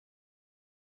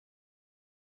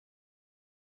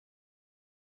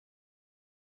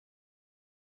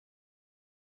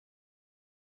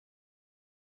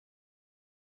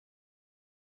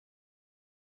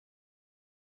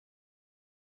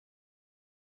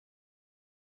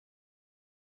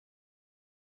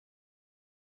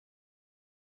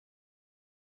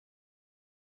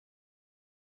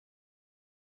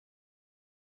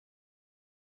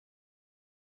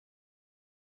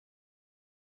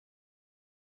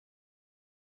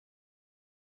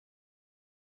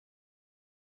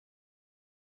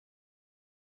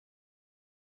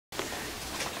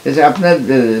আপনার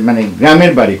মানে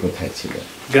গ্রামের বাড়ি কোথায় ছিল?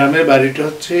 গ্রামের বাড়িটা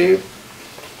হচ্ছে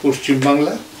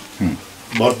পশ্চিমবাংলা,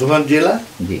 বর্ধমান জেলা।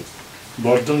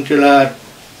 বর্ধমান জেলার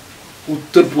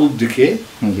উত্তর পূর্ব দিকে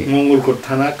মঙ্গলকোট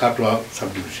থানা, কাটোয়া সাব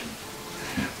ডিভিশন।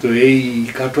 তো এই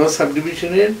কাটোয়া সাব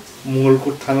ডিভিশনের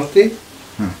মঙ্গলকোট থানাতে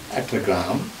একটা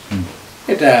গ্রাম,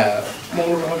 এটা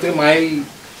মঙ্গলকোট থানা থেকে মাইল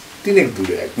 3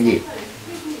 দূরে।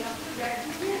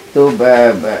 তো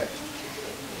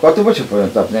কত বছর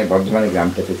পর্যন্ত আপনি বর্ধমানের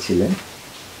গ্রামটাতে ছিলেন?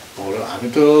 আমি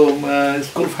তো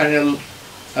স্কুল ফাইনাল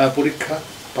পরীক্ষা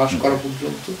পাস করা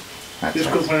পর্যন্ত,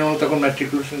 স্কুল ফাইনাল তখন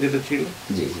ম্যাট্রিকুলেশন যেটা ছিল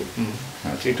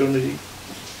সেটা অনুযায়ী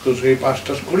তো সেই পাস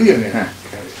টাস করি আমি।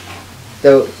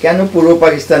 তো কেন পূর্ব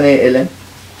পাকিস্তানে এলেন?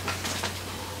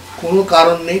 কোনো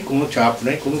কারণ নেই, কোনো চাপ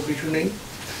নেই, কোনো কিছু নেই।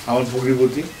 আমার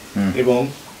ভগ্নিপতি এবং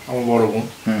আমার বড় বোন,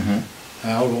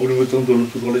 আমার ভগ্নিপতি তখন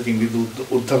দৌলতপুর কলেজ ইংরেজি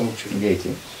অধ্যাপক ছিল,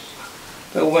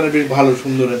 তা ওখানে বেশ ভালো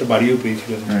সুন্দর একটা বাড়িও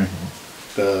পেয়েছিলেন।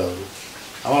 তা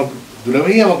আমার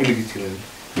দুলাভাই আমাকে লিখেছিলেন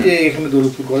যে এখানে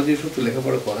দৌলতপুর কলেজে এসব তো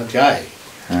লেখাপড়া করা যায়,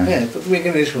 হ্যাঁ তো তুমি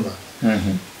এখানে এসো না।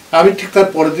 আমি ঠিক তার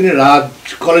পরের দিনে রাজ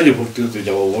কলেজে ভর্তি হতে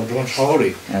যাবো, বর্ধমান শহরে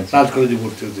রাজ কলেজে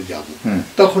ভর্তি হতে যাব।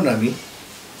 তখন আমি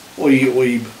ওই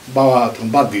বাবা তখন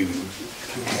বাদ দিয়ে দিল।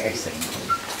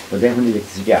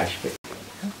 আসবে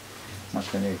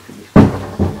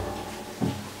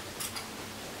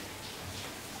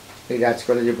রাজ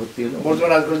কলেজে ভর্তি হলো, বর্ধমান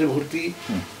রাজ কলেজে ভর্তি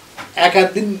 1-8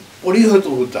 দিন পরেই হয়তো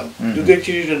হতাম যদি এই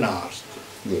চিঠিটা না আসতো।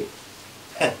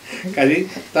 কাজে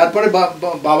তারপরে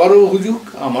বাবারও হুজুগ,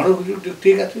 আমারও হুজুগ,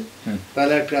 ঠিক আছে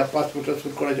তাহলে একটা পাসপোর্ট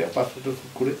টাসপোর্ট করা যায়। পাসপোর্ট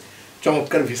টাসপোর্ট করে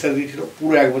চমৎকার ভিসা দিয়েছিল,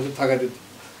 পুরো 1 বছর থাকা যেত,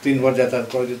 3 বার যাতায়াত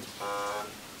করা যেত।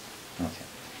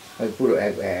 পুরো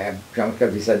চমৎকার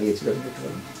ভিসা দিয়েছিল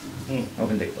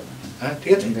ওখান থেকে? হ্যাঁ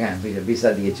ঠিক আছে, হ্যাঁ ভিসা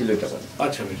দিয়েছিল ওইটা বলেন।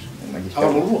 আচ্ছা বেশ,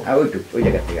 আবার বলবো ওইটুকু, ওই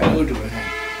জায়গা থেকে ওইটুকু। হ্যাঁ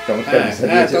চমৎকার ভিসা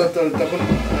দিয়েছিল তখন।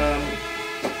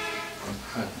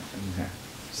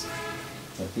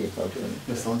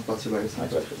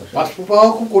 পাসপোর্ট পাওয়া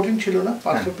খুব কঠিন ছিল না,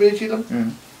 পাসপোর্ট পেয়েছিলাম।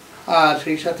 আর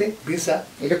সেই সাথে ভিসা।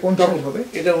 এটা কোন তখন হবে?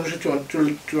 এটা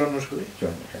 1954 সালে,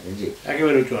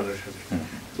 একেবারে 54 সালে।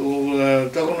 তো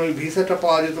তখন ওই ভিসাটা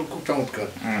পাওয়া যেত খুব চমৎকার।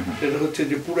 সেটা হচ্ছে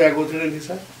যে পুরো 1 বছরের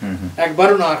ভিসা,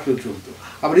 একবারও না আসলেও চলতো,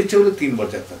 আবার ইচ্ছে হলে 3 বার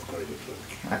যাতায়াত করা যেত।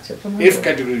 আচ্ছা, এফ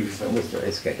ক্যাটাগরি ভিসা।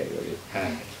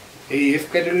 হ্যাঁ, এই এফ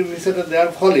ক্যাটাগরি ভিসাটা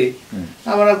দেওয়ার ফলে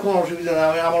আমার আর কোনো অসুবিধা না,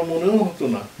 আমার মনেও হতো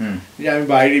না যে আমি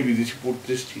বাইরে বিদেশে পড়তে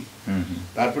এসেছি।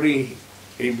 তারপরে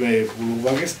এই পূর্ব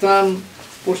পাকিস্তান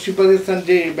পশ্চিম পাকিস্তান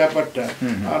যে ব্যাপারটা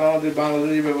আর আমাদের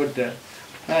বাংলাদেশের ব্যাপারটা,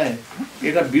 হ্যাঁ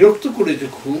এটা বিরক্ত করেছে,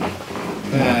 খুব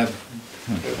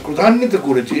ক্রোধান্বিত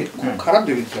করেছে, খুব খারাপ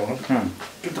লেগেছে আমার।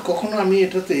 কিন্তু কখনো আমি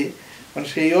এটাতে মানে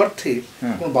সেই অর্থে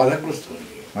কোনো বাধাগ্রস্ত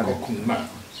হয়নি, কখনো না।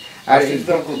 আর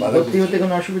ভর্তি হতে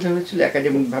কোনো অসুবিধা হয়েছিল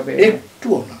একাডেমিক ভাবে?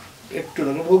 একটুও না, একটু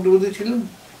না। ভগ্নিপতি ছিলাম,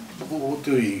 ভর্তি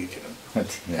হয়ে গিয়েছিলাম।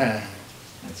 হ্যাঁ,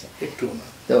 একটুও না।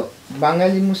 তো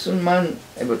বাঙালি মুসলমান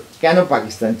এবার কেন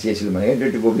পাকিস্তান চেয়েছিল, মানে এটা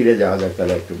একটু গভীরে যাওয়া যাক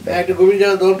তাহলে। একটু গভীরে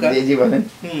যাওয়া দরকার। জি বলেন।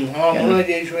 আমার মনে হয়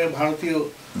যে এই সময়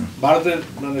ভারতের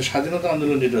মানে স্বাধীনতা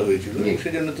আন্দোলন যেটা হয়েছিল,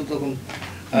 সেজন্য তো তখন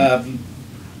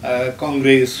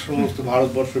কংগ্রেস সমস্ত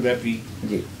ভারতবর্ষব্যাপী,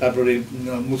 তারপরে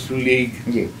মুসলিম লীগ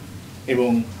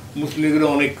এবং মুসলিম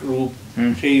লীগের অনেক রূপ,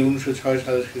 সেই 1906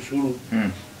 সালে শুরু।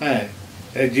 হ্যাঁ,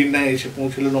 জিন্নায় এসে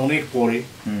পৌঁছলেন অনেক পরে,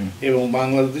 এবং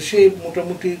বাংলাদেশে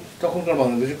মোটামুটি তখনকার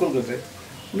বাংলাদেশে কলকাতায়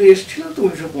উনি এসেছিলেন তো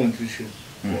 1935-এর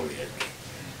পরে আর কি।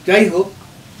 যাই হোক,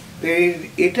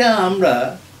 এটা আমরা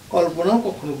কল্পনাও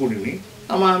কখনো করিনি।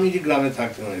 আমি যে গ্রামে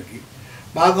থাকতাম আর কি,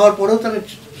 ভাগ হওয়ার পরেও তো আমি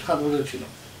 7 বছর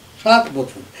ছিলাম, 7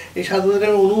 বছর। এই 7 বছরে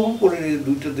আমি অনুভব করিনি যে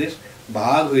 2টা দেশ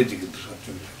ভাগ হয়েছে, কিন্তু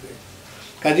 47 সালে।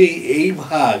 কাজেই এই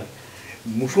ভাগ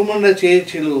মুসলমানরা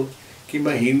চেয়েছিল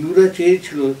কিংবা হিন্দুরা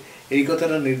চেয়েছিল এই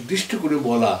কথাটা নির্দিষ্ট করে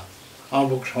বলা আমার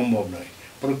পক্ষে সম্ভব নয়।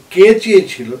 বরং কে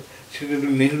চেয়েছিল সেটা একটু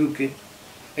নেহরুকে,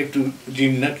 একটু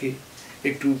জিন্নাকে,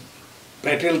 একটু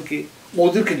প্যাটেলকে,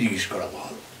 ওদেরকে জিজ্ঞেস করা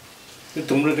ভালো যে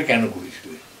তোমরা এটা কেন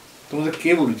করেছিলে, তোমাদের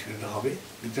কে বলেছিল এটা হবে,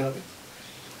 দিতে হবে।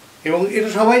 এবং এটা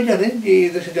সবাই জানে যে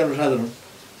এদেশের জনসাধারণ,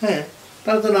 হ্যাঁ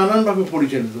তারা তো নানানভাবে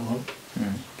পরিচালিত হন।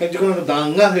 তাই যখন একটা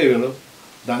দাঙ্গা হয়ে গেল,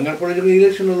 দাঙ্গার পরে যখন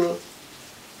ইলেকশন হলো,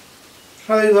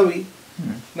 স্বাভাবিকভাবেই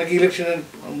নাকি ইলেকশনের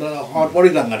হওয়ার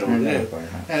পরেই দাঙ্গাটা হলো,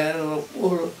 হ্যাঁ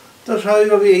হলো, তো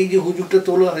স্বাভাবিকভাবে এই যে হুজুগটা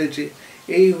তোলা হয়েছে,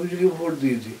 এই হুজুগে ভোট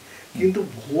দিয়েছে। কিন্তু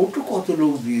ভোটও কত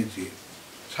লোক দিয়েছে,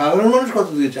 সাধারণ মানুষ কত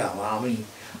দিয়েছে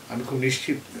আমি খুব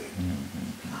নিশ্চিত নই।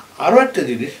 আরও একটা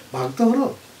জিনিস ভাগতে হলো,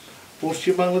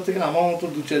 পশ্চিমবাংলা থেকে আমার মতো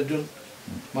 2-4 জন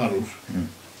মানুষ,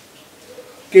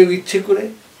 কেউ ইচ্ছে করে,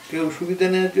 কেউ সুবিধা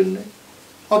নেওয়ার জন্য,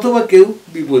 অথবা কেউ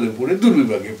বিপদে পড়ে,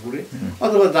 দুর্বিপাকে পড়ে,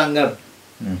 অথবা দাঙ্গার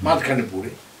মাঝখানে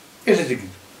পড়ে এসেছে।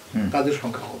 কিন্তু তাদের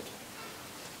সংখ্যা কত।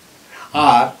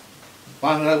 আর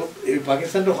বাংলা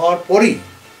পাকিস্তানটা হওয়ার পরেই,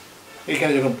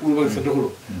 এখানে যখন পূর্ব পাকিস্তানটা হলো,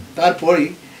 তারপরেই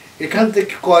এখান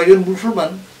থেকে কয়জন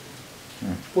মুসলমান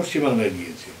পশ্চিমবাংলায়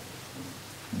গিয়েছে,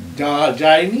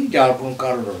 যায়নি, যাওয়ার কোনো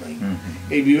কারণও নাই।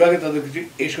 এই বিভাগে তাদের কিছু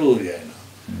এসেও যায় না,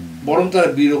 বরং তারা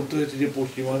বিরক্ত হয়েছে যে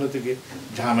পশ্চিমবাংলা থেকে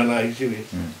ঝামেলা হিসেবে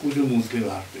প্রচুর মুসলিম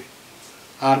আসবে।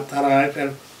 আর তারা একটা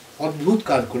অদ্ভুত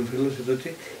কাজ করে ফেললো, সেটা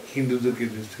হচ্ছে হিন্দুদেরকে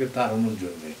দেশ থেকে তাড়ানোর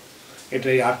জন্যে।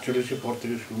 এটাই 48-এর পর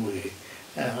থেকে শুরু হয়ে,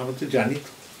 আমরা তো জানি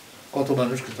তো কত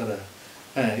মানুষকে তারা,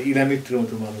 ইরামিত্রের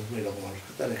মতো মানুষ, এরকম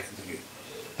মানুষকে তারা এখান থেকে,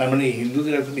 তার মানে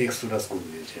হিন্দুদের এখন এক্সোডাস করে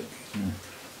দিয়েছে আর কি,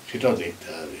 সেটাও দেখতে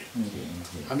হবে।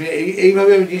 আমি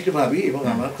এইভাবে আমি জিনিসটা ভাবি, এবং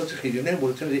আমার কাছে সেই জন্যই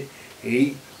বলছেন যে এই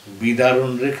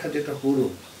বিদারণ রেখা যেটা হলো,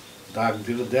 দাগ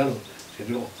যেটা দেওয়া,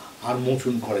 সেটা আর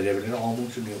মোচন করা যাবে না,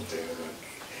 অমোচনীয় হয়ে গেল আর কি।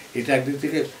 এটা একদিক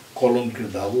থেকে কলঙ্কের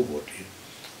দাগও বটে।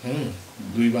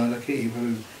 দুই বাংলাকে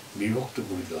এইভাবে বিভক্ত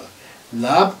করে দেওয়া,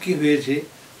 লাভ কি হয়েছে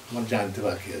আমার জানতে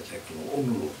বাকি আছে এখন অন্য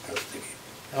লোক কাছ থেকে।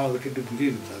 আমাদেরকে একটু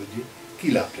বুঝিয়ে দিতে হবে যে কী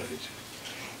লাভটা হয়েছে।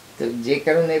 তো যে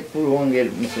কারণে পূর্ববঙ্গের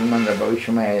মুসলমানরা বা ওই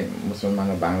সময়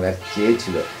মুসলমানরা বাংলা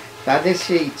চেয়েছিল, তাদের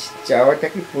সেই চাওয়াটা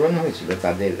কি পূরণ হয়েছিল?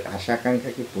 তাদের আশা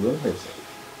আকাঙ্ক্ষা কি পূরণ হয়েছে?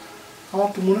 আমার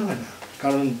তো মনে হয় না,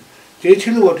 কারণ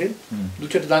চেয়েছিল বটে,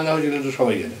 2-4 দাঙ্গা হয়েছিল তো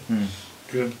সবাই জানে,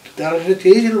 তারা সেটা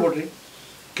চেয়েছিল বটে,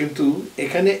 কিন্তু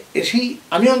এখানে এসেই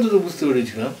আমি অন্তত বুঝতে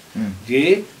পেরেছিলাম যে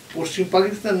পশ্চিম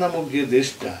পাকিস্তান নামক যে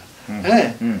দেশটা,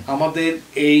 আমাদের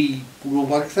এই পূর্ব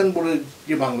পাকিস্তান বলে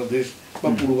যে বাংলাদেশ বা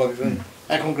পূর্ব পাকিস্তান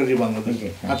এখনকার যে বাংলাদেশ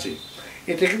আছে,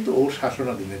 এটা কিন্তু ওর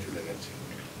শাসনাধীনে চলে গেছে।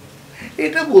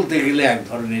 এটা বলতে গেলে এক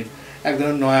ধরনের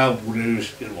নয়া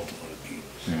পরিবেশের মতো আর কি।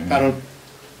 কারণ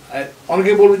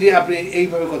অনেকে বলবে যে আপনি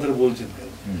এইভাবে কথাটা বলছেন কেন,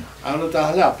 আমরা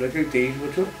তাহলে আপনাকে 23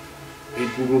 বছর এই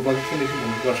পূর্ব পাকিস্তানে এসে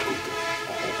বসবাস করতে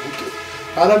হতো,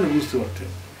 তাহলে আপনি বুঝতে পারতেন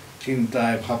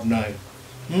চিন্তায় ভাবনায়।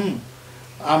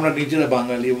 আমরা নিজেরা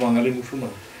বাঙালি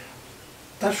মুসলমান,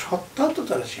 তার সত্ত্বেও তো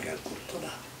তারা স্বীকার করতো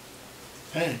না।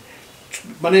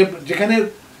 মানে যেখানে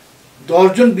 10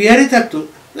 জন বিহারি থাকতো,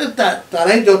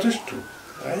 তারাই যথেষ্ট।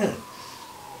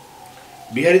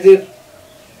 বিহারিদের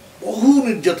বহু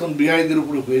নির্যাতন বিহারিদের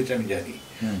উপরে হয়েছে আমি জানি,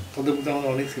 তাদের মধ্যে আমার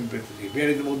অনেক সিম্প্যাথি।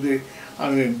 বিহারিদের মধ্যে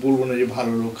আমি বলবো না যে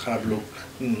ভালো লোক খারাপ লোক,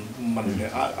 মানে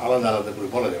আলাদা আলাদা করে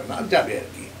বলা যাবে না, যাবে আর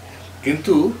কি।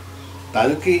 কিন্তু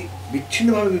তাদেরকে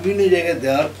বিচ্ছিন্নভাবে বিভিন্ন জায়গায়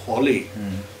দেওয়ার ফলে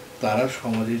তারা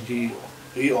সমাজে যে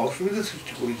এই অসুবিধা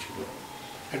সৃষ্টি করেছিল।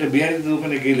 একটা বিহারিদের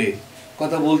ওখানে গেলে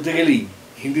কথা বলতে গেলেই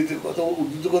হিন্দিতে কথা,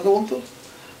 উর্দুতে কথা বলতো,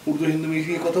 উর্দু হিন্দি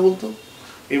মিশিয়ে কথা বলতো,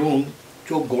 এবং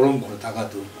চোখ গরম করে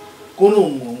তাকাতো। কোনো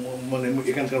মানে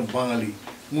এখানকার বাঙালি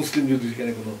মুসলিম যদি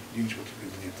সেখানে কোনো জিনিসপত্র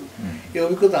কিনতে যেত, এই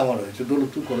অভিজ্ঞতা আমার হয়েছে।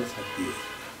 দৌলতপুর কলেজ থাকতে,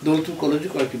 দৌলতপুর কলেজে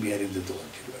কয়েকটি বিহারিদের দোকান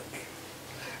ছিল আর কি।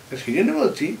 সেই জন্য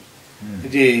বলছি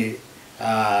যে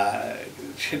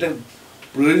সেটা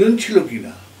প্রয়োজন ছিল কি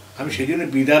না, আমি সেই জন্য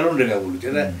বিদারণ রেখা বলেছি।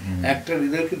 এটা একটা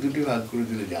হৃদয়কে 2টি ভাগ করে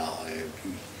দিলে যাওয়া হয় আর কি।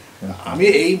 আমি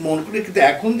এই মন করি, কিন্তু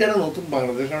এখন যারা নতুন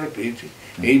বাংলাদেশ আমরা পেয়েছি,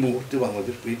 এই মুহূর্তে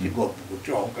বাংলাদেশ পেয়েছি, গর্ব করছি,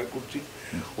 অহংকার করছি,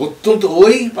 অত্যন্ত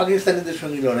ওই পাকিস্তানিদের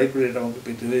সঙ্গে লড়াই করে এটা আমাকে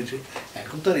পেতে হয়েছে।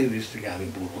 এখন তো আর এই দেশ থেকে আমি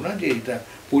বলবো না যে এটা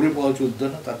পড়ে পাওয়া চলতো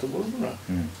না, তা তো বলবো না,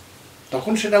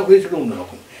 তখন সেটা হয়েছিল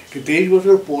অন্যরকম। কিন্তু 23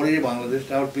 বছর পরে যে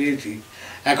বাংলাদেশটা আবার পেয়েছি,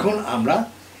 এখন আমরা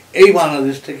এই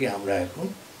বাংলাদেশটাকে আমরা এখন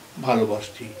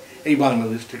ভালোবাসছি, এই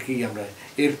বাংলাদেশটাকেই আমরা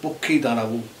এর পক্ষেই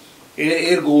দাঁড়াবো,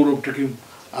 এর গৌরবটাকে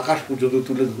আকাশ পর্যন্ত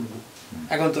তুলে ধরবো।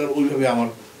 এখন তো আর ওইভাবে আমার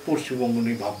পশ্চিমবঙ্গ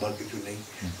নিয়ে ভাববার কিছু নেই,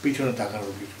 পিছনে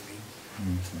তাকানোর কিছু নেই।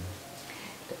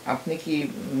 আপনি কি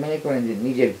মনে করেন যে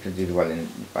নিজের যদি বলেন,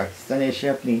 পাকিস্তানে এসে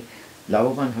আপনি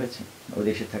লাভবান হয়েছেন? ও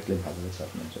দেশে থাকলে ভালো হতো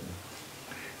আপনার জন্য?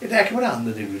 এটা একেবারে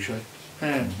আন্দাজের বিষয়।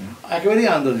 একেবারেই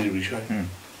আন্দাজের বিষয়।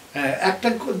 একটা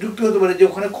যুক্তি হতে পারে যে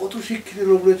ওখানে কত শিক্ষিত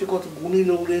লোক রয়েছে, কত গুণী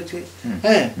লোক রয়েছে,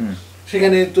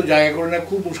 সেখানে তো জায়গা করে না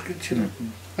খুব মুশকিল ছিল।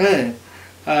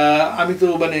 আমি তো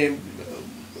মানে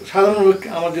সাধারণভাবে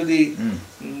আমার যদি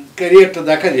ক্যারিয়ারটা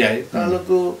দেখা যায়, তাহলে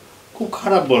তো খুব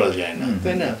খারাপ বলা যায় না,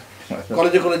 তাই না?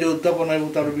 কলেজে কলেজে অধ্যাপনা এবং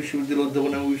তারপরে বিশ্ববিদ্যালয়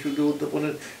অধ্যাপনা এবং বিশ্ববিদ্যালয়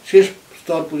অধ্যাপনের শেষ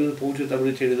স্তর পর্যন্ত পৌঁছে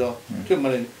তারপরে ছেড়ে দেওয়া,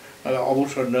 মানে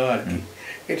অবসর নেওয়া আর কি,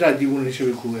 এটা জীবন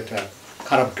হিসেবে খুব একটা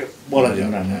খারাপ বলা যায়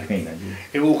না।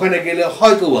 এবং ওখানে গেলে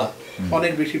হয়তো বা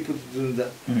অনেক বেশি প্রতিদ্বন্দ্বিতা,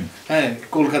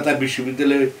 কলকাতার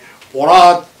বিশ্ববিদ্যালয়ে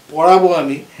পড়াবো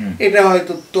আমি, এটা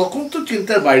হয়তো তখন তো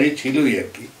চিন্তার বাইরে ছিলই আর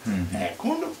কি।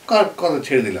 এখন কার কথা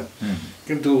ছেড়ে দিলাম,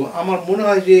 কিন্তু আমার মনে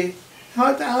হয় যে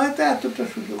হয়তো এতটা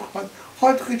সুযোগ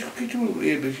হয়তো কিছু কিছু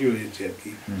বেশি হয়েছে আর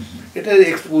কি, এটা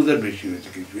এক্সপোজার বেশি হয়েছে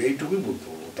কিছু, এইটুকুই বলতে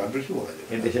পারবো, তার বেশি বলা যায়।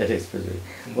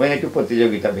 একটু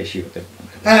প্রতিযোগিতা বেশি হতে,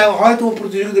 হয়তো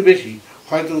প্রতিযোগিতা বেশি,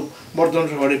 হয়তো বর্ধমান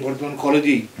শহরে বর্ধমান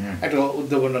কলেজেই একটা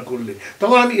উদ্ভাবনা করলে,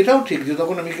 তখন আমি এটাও ঠিক যে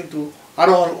তখন আমি কিন্তু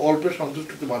আরও অল্প সন্তুষ্ট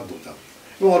হতে বাধ্য হতাম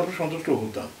এবং অল্প সন্তুষ্ট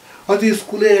হতাম। হয়তো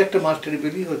স্কুলে একটা মাস্টারি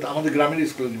পেলেই হয়তো, আমাদের গ্রামের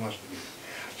স্কুলে যে মাস্টারি,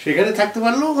 সেখানে থাকতে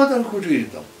পারলেও হয়তো আমি খুশি হয়ে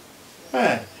যেতাম।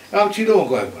 হ্যাঁ, আমি ছিলাম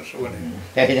কয়েক মাস ওখানে,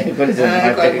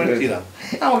 কয়েক মাস ছিলাম,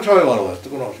 আমাকে সবাই ভালোবাসতো,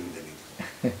 কোনো অসুবিধা নেই।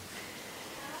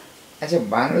 আচ্ছা,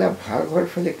 বাংলা ভাগ হওয়ার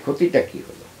ফলে ক্ষতিটা কি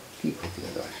হলো, কি ক্ষতি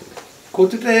হলো আসলে?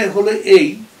 ক্ষতিটা হলো এই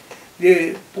যে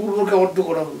পূর্ণকে অর্ধ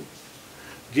করা হলো।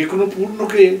 যে কোনো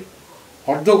পূর্ণকে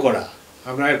অর্ধ করা,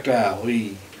 আমরা একটা ওই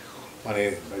মানে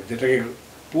যেটাকে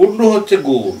পূর্ণ হচ্ছে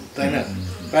গোল, তাই না,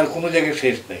 তার কোনো জায়গায়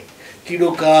শেষ নেই,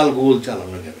 চিরকাল গোল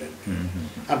চালানো যাবে,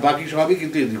 আর বাকি সবই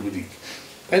কিন্তু এদিক ওদিক,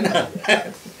 তাই না,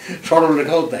 সরল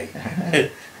রেখাও তাই,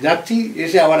 যাচ্ছি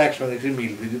এসে আবার একসঙ্গে এসে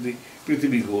মিলবে যদি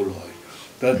পৃথিবী গোল হয়।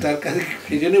 তার কাছে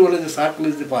সেই জন্যই বলে যে circle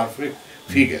is the perfect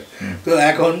figure. তো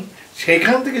এখন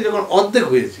সেইখান থেকে যখন অর্ধেক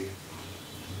হয়েছে,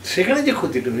 সেখানে যে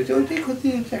ক্ষতিটা হয়েছে ওইটাই ক্ষতি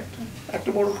হয়েছে, একটা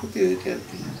বড় ক্ষতি হয়েছে আর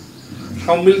কি।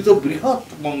 সম্মিলিত বৃহৎ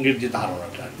বঙ্গের যে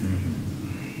ধারণাটা,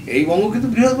 এই বঙ্গ কিন্তু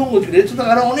বৃহৎ বঙ্গ ছিল, এর তো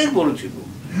আরো অনেক বড় ছিল,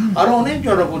 আরো অনেক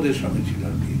জনপদের সঙ্গে ছিল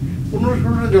আর কি,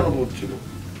 15-16টা জনপদ ছিল।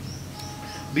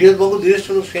 বৃহৎ বঙ্গ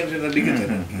দীনেশচন্দ্র সেন সেটা লিখেছেন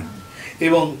আর কি।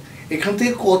 এবং এখান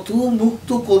থেকে কত মুক্ত,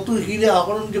 কত হিরে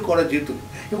আহরণ যে করা যেত,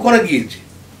 করা গিয়েছে।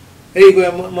 এই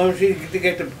ময়মনসিংহ থেকে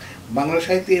একটা বাংলা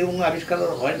সাহিত্যে এরকম আবিষ্কার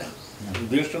হয় না,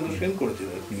 দীনেশচন্দ্র সেন করেছিল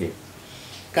আর কি।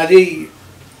 কাজেই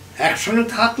একসঙ্গে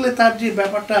থাকলে তার যে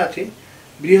ব্যাপারটা আছে,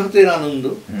 বৃহতের আনন্দ,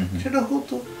 সেটা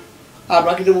হতো। আর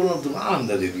বাকিটা বললাম তো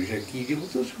আন্দাজের বিষয়, কি যে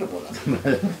হতো সেটা বলা।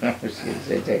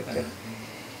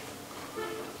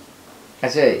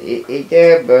 আচ্ছা, এইটা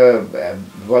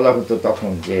বলা হতো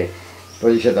তখন যে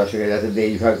 50 দশকে, যাতে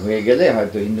দেশভাগ হয়ে গেলে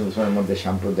হয়তো হিন্দু মুসলমানের মধ্যে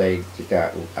সাম্প্রদায়িক যেটা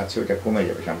আছে ওটা কমে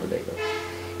যাবে, সাম্প্রদায়িক,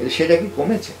 সেটা কি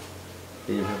কমেছে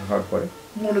দেশভাগ হওয়ার পরে?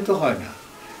 মনে তো হয় না।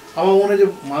 আমার মনে হয় যে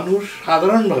মানুষ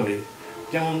সাধারণভাবে,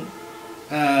 যেমন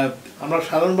আমরা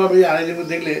সাধারণভাবে আরেকজনকে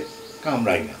দেখলে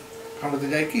কামড়াই না, কামড়াতে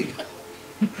যাই কি,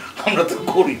 আমরা তো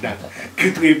করি না,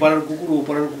 কিন্তু এই পাড়ার কুকুর ও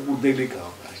পাড়ার কুকুর দেখলেই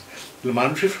কামড়ায়।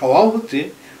 মানুষের স্বভাব হচ্ছে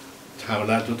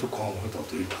ঝামেলা যত কম হয়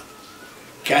ততই ভালো।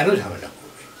 কেন ঝামেলা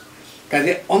করবে?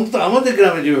 কাজে অন্তত আমাদের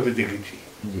গ্রামে যেভাবে দেখেছি,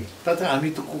 তাতে আমি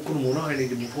তো কুকুর মনে হয়নি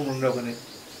যে মুসলমানরা ওখানে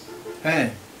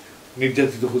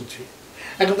নির্যাতিত হচ্ছে।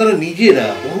 এখন তারা নিজেরা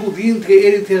বহুদিন থেকে,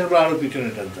 এর ইতিহাস আরো পিছনে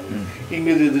টানতে হবে,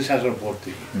 ইংরেজদের শাসন পর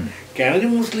থেকে, কেন যে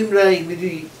মুসলিমরা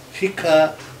ইংরেজি শিক্ষা,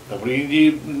 তারপরে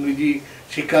ইংরেজি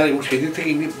শিক্ষা এবং সেদিক থেকে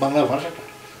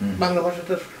বাংলা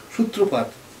ভাষাটার সূত্রপাত,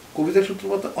 কবিতার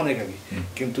সূত্রপাত অনেক আগে,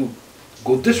 কিন্তু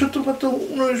গদ্যের সূত্রপাত তো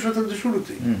 19 শতাব্দীর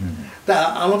শুরুতে। তা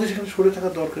আমাদের সেখানে সরে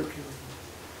থাকার দরকার কি?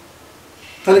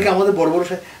 তাহলে কি আমাদের বড় বড়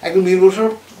একদম মীর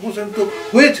মোশাররফ হোসেন তো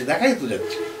হয়েছে, দেখাই তো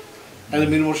যাচ্ছে, একদম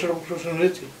মীর মোশাররফ হোসেন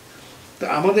হয়েছে। তো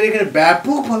আমাদের এখানে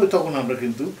ব্যাপকভাবে তখন আমরা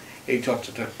কিন্তু এই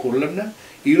চর্চাটা করলাম না।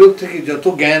 ইউরোপ থেকে যত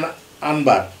জ্ঞান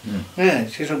আনবার,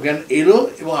 সেসব জ্ঞান এলো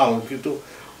এবং আলোকিত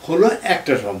হলো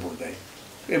একটা সম্প্রদায়,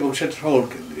 এবং সেটা শহর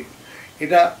কেন্দ্রিক।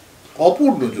 এটা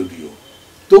অপূর্ণ যদিও,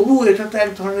 তবু এটা তো এক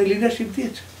ধরনের লিডারশিপ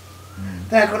দিয়েছে।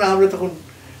 তা এখন আমরা তখন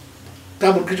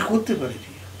তেমন কিছু করতে পারিনি।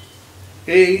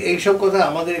 এইসব কথা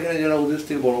আমাদের এখানে যারা ওদেশ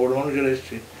থেকে বড় বড় মানুষ যারা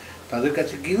এসছে, তাদের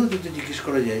কাছে গিয়েও যদি জিজ্ঞেস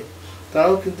করা যায়,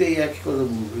 তারাও কিন্তু এই একই কথা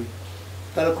বলবে।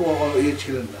 তারা খুব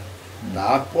ছিলেন না।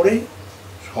 তারপরে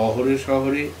শহরে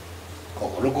শহরে,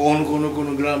 কখনো কখনো কোনো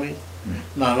কোনো গ্রামে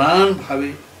নানানভাবে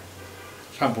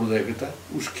সাম্প্রদায়িকতা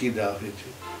উস্কিয়ে দেওয়া হয়েছে,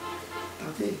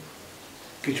 তাতে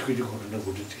কিছু কিছু ঘটনা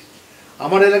ঘটেছে।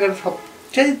 আমার এলাকার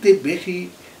সবচাইতে বেশি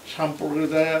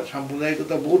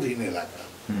সাম্প্রদায়িকতা বোধহীন এলাকা,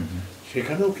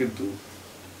 সেখানেও কিন্তু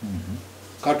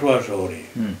কাটোয়া শহরে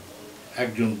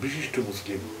একজন বিশিষ্ট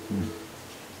মুসলিম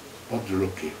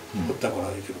ভদ্রলোককে হত্যা করা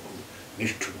হয়েছিল খুব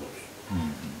নিষ্ঠুরভাবে।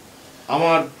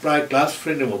 আমার প্রায় ক্লাস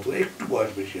ফ্রেন্ডের মতো, একটু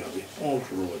বয়স বেশি হবে,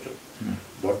 16 বছর,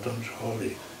 বর্ধমান শহরে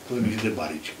তাদের নিজেদের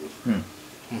বাড়ি ছিল,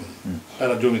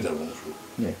 তারা জমিদার বংশ,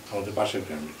 আমাদের পাশের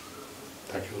ফ্যামিলি,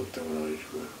 তাকে হত্যা করা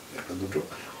হয়েছিল। একটা দুটো,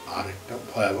 আর একটা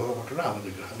ভয়াবহ ঘটনা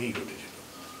আমাদের গ্রামেই ঘটেছিল।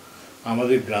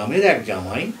 আমাদের গ্রামের এক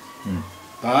জামাই,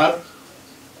 তার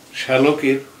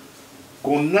শ্যালকের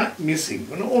কন্যা মিসিং,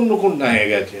 মানে অন্য কোন গায়ে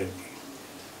গেছে আর কি।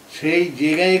 সেই যে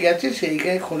গায়ে গেছে সেই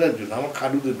গায়ে খোঁজার জন্য আমার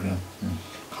খালুদের গ্রাম,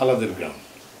 খালাদের গ্রাম,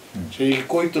 সেই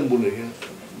কৈতন বলে,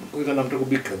 কৈতন নামটা খুব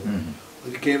বিখ্যাত,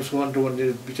 কেএম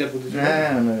সুমান্টনের বিচারপতি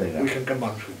ওইখানকার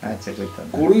মানুষ,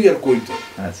 করুই আর কৈতন।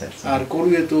 আর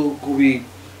করুয়ে তো কবি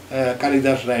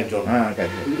কালিদাস রায়ের জন্ম,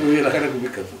 ওই এলাকাটা খুব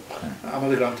বিখ্যাত,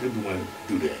 আমাদের গ্রাম থেকে 2 মাইল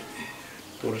দূরে।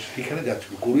 তো সেখানে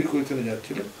যাচ্ছিল, করুই কৈতনে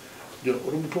যাচ্ছিল, যে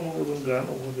ওর মুঠোমতন গ্রাম,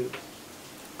 ওখানে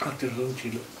আত্মীয়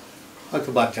ছিল, হয়তো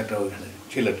বাচ্চাটা ওইখানে,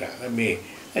 ছেলেটা মেয়ে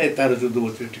 13-14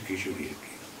 বছর, একটু কিশোরী আর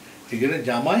কি। সেই জন্য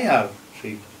জামাই আর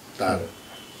সেই তার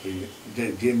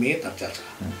যে মেয়ে তার চাচা,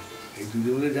 এই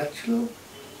দুজন মিলে যাচ্ছিল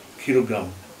ক্ষীরগ্রাম,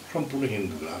 সম্পূর্ণ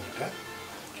হিন্দু গ্রাম, এটা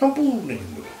সম্পূর্ণ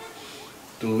হিন্দু গ্রাম।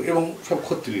 তো এবং সব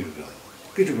ক্ষত্রিয় গ্রাম,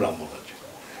 কিছু ব্রাহ্মণ আছে।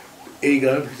 এই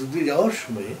গ্রামের ভিতর দিয়ে যাওয়ার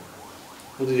সময়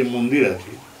ওদের যে মন্দির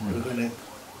আছে ওখানে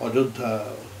অযোধ্যা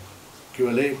কি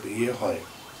বলে ইয়ে হয়,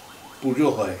 পুজো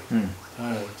হয়।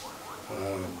 হ্যাঁ,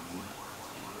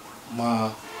 মা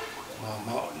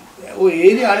ওই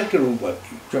এরই আরেকটা রূপ আর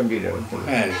কি,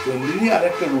 হ্যাঁ চণ্ডীরই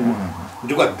আরেকটা রূপ,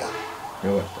 যোগাদ্দা।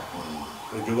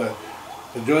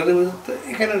 যোগাদ্দা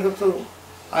এখানে সব তো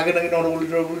আগে নাকি নরবলি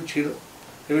টরবলি ছিল,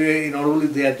 এবং এই নরবলি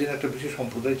দেওয়ার জন্য একটা বিশেষ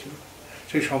সম্প্রদায় ছিল।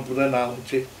 সেই সম্প্রদায়ের নাম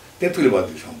হচ্ছে তেঁতুলে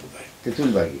বাগদি সম্প্রদায়।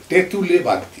 তেঁতুলে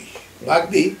বাগদি,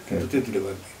 বাগদি কিন্তু তেঁতুলে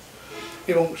বাগদি।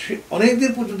 এবং সে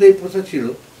অনেকদিন পর্যন্ত এই প্রথা ছিল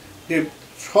যে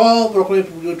সব রকমের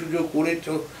পুজো টুজো করে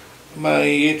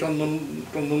ইয়ে চন্দন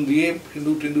টন্দন দিয়ে,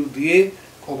 সিঁদুর টিঁদুর দিয়ে,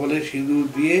 কপালে সিঁদুর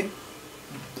দিয়ে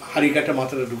হাঁড়ি কাটা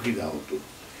মাথাটা ঢুকিয়ে দেওয়া হতো।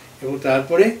 এবং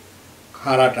তারপরে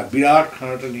খাঁড়াটা, বিরাট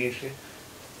খাঁড়াটা নিয়ে এসে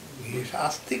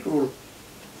আস্তে করে ওর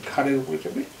ঘাড়ের উপরে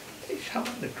চেপে এই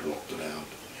সামান্য একটু রক্ত নেওয়া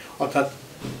হতো, অর্থাৎ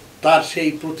তার সেই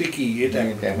প্রতীকী এটা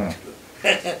ছিল।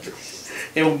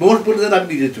 এবং মোট বলে আমি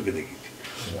নিজের চোখে দেখেছি।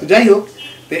 তো যাই হোক,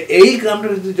 তো এই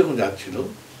গ্রামটার ভিতরে যখন যাচ্ছিল,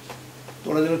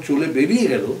 তোরা যখন চলে বেরিয়ে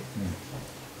গেল,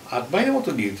 8 মাইলের মতো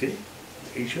গিয়েছে,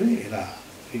 এই সময় এরা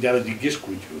যারা জিজ্ঞেস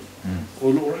করেছিল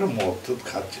ওরা সব মদ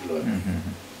খাচ্ছিল,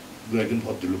 2-1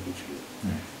 ভদ্রলোকও ছিল,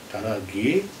 তারা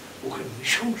গিয়ে ওকে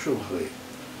নৃশংসভাবে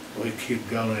ওই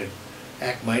ক্ষীরগ্রামের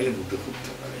 1 মাইলের মধ্যে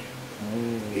ঘুরতে পারে।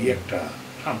 এই একটা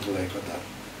সাম্প্রদায়িকতা।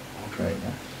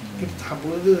 কিন্তু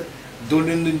সাম্প্রদায়িক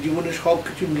দৈনন্দিন জীবনে সব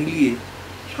কিছু মিলিয়ে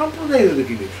সাম্প্রদায়িকতা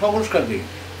দেখিনি, সংস্কার দেখি।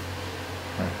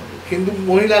 হিন্দু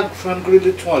মহিলা স্নান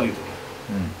করিলে ছোঁয়া দিত না,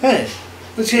 হ্যাঁ,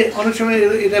 তো সে অনেক সময়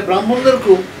এটা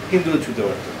ব্রাহ্মণদেরকেও হিন্দুরা ছুতে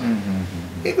পারত।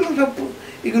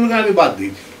 এগুলোকে আমি বাদ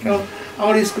দিয়েছি, কারণ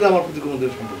আমার স্কুলে আমার প্রতি কোনো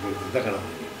সম্পর্ক দেখানো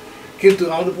হয়নি। কিন্তু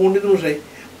আমাদের পণ্ডিত মশাই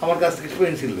আমার কাছ থেকে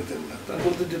পেন্সিল নিতেন না, তারা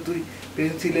বলতেন যে তুই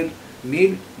পেন্সিলের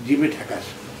নীল জিভে ঠেকাস,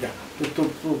 যা তোর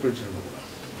পেন্সিল নেবো না।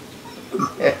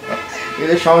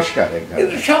 সংস্কার,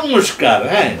 সংস্কার।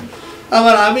 হ্যাঁ,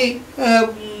 আবার আমি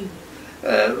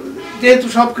যেহেতু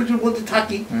সব কিছুর মধ্যে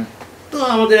থাকি, তো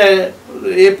আমাদের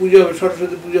এ পুজো হবে,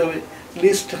 সরস্বতী পুজো হবে,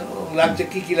 লিস্ট লাগছে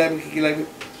কী কী লাগবে, কী কী লাগবে।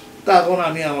 তখন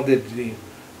আমি আমাদের যিনি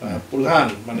প্রধান,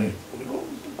 মানে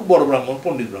খুব বড় ব্রাহ্মণ,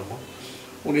 পণ্ডিত ব্রাহ্মণ,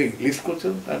 উনি লিস্ট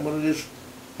করছেন। আমি বলে যে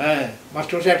হ্যাঁ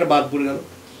মাস্টারমশাই একটা বাদ পড়ে গেল।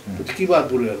 কী বাদ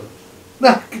পড়ে গেল?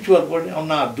 না কিছু বাদ পড়েনি। আমার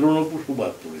না দ্রোণপুষ্প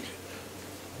বাদ পড়েছে।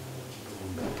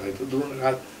 তাই তো দ্রোণ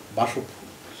বাসক,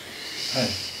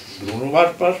 হ্যাঁ দ্রোণবাস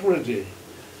পাস পড়েছে।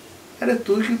 আরে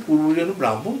তুই কি পূর্বজন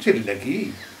ব্রাহ্মণ ছিলি নাকি?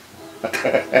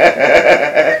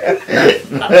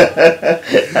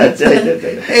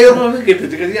 এইরকম আমি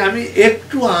কেটেছি, আমি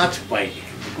একটু আঁচ পাইনি,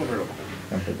 কিন্তু কোনো রকম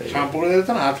সাম্প্রদায়িক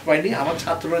আঁচ পাইনি। আমার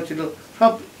ছাত্ররা ছিল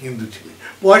সব হিন্দু ছিল,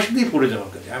 পয়সা দিয়ে পড়েছে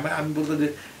আমার কাছে। আমি বলতাম যে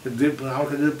আমার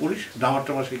কাছে যদি পড়িস ডামার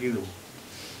টামার শিখিয়ে দেবো,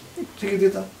 শিখিয়ে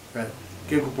দিতাম। হ্যাঁ,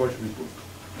 কেউ কেউ পয়সা দিয়ে পড়তো।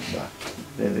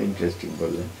 ইন্টারেস্টিং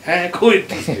বললেন। হ্যাঁ, খুব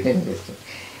ইন্টারেস্টিং।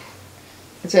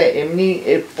 আচ্ছা, এমনি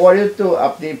এরপরেও তো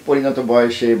আপনি পরিণত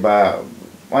বয়সে বা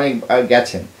অনেক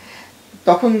গেছেন,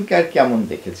 তখনকার কেমন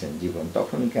দেখেছেন জীবন?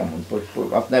 তখন কেমন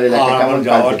আপনার এলাকায় কেমন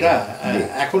যাওয়াটা?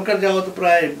 এখনকার যাওয়া তো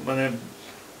প্রায়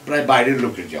প্রায় বাইরের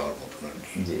লোকের যাওয়ার মতন আর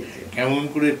কি। কেমন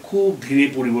করে খুব ধীরে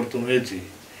পরিবর্তন হয়েছে।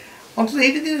 অন্তত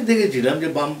এইটা জিনিস দেখেছিলাম যে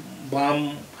বাম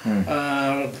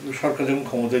সরকার যখন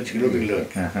ক্ষমতায় ছিল, দেখলে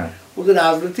ওদের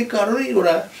রাজনৈতিক কারণেই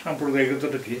ওরা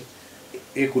সাম্প্রদায়িকতাটাকে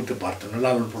করতে পারতো না,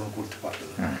 লালন পালন করতে পারতো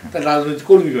না। তার রাজনৈতিক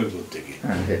কর্মীরা করতে গিয়ে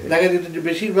দেখা যেত যে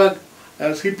বেশিরভাগ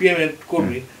সিপিএম এর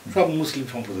কর্মী সব মুসলিম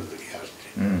সম্প্রদায় থেকে আসছে।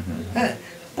 হ্যাঁ,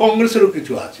 কংগ্রেসেরও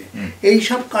কিছু আছে।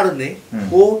 এইসব কারণে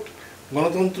ভোট,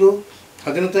 গণতন্ত্র,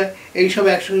 স্বাধীনতা এইসব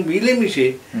একসঙ্গে মিলেমিশে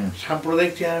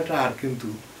সাম্প্রদায়িক চেহারাটা আর কিন্তু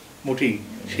মোটেই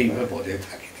সেইভাবে বজায়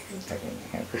থাকেনি।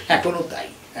 এখনো তাই,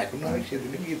 এখনো আমি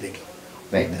সেদিনে গিয়ে দেখলাম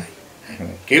তাই।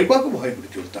 কেউ কাউকে ভয় করে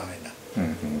চলতে হয় না।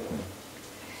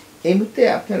 এই মুহূর্তে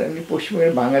আপনার এমনি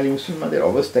পশ্চিমবঙ্গের বাঙালি মুসলমানদের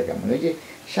অবস্থা কেমন? ওই যে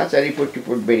সাঁচা রিপোর্ট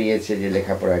বেরিয়েছে যে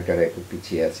লেখাপড়াটা একটু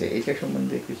পিছিয়ে আছে, এটা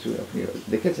সম্বন্ধে কিছু আপনি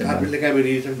দেখেছেন? লেখা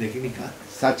বেরিয়েছে দেখিনি।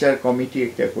 সাঁচার কমিটি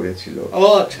একটা করেছিল,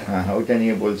 হ্যাঁ, ওইটা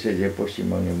নিয়ে বলছে যে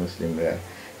পশ্চিমবঙ্গের মুসলিমরা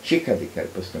শিক্ষা দীক্ষার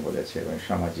প্রশ্ন বলেছে এবং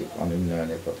সামাজিক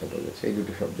অনুন্নয়নের কথা বলেছে, এই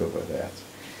দুটো শব্দ বোধহয় আছে।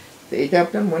 তো এটা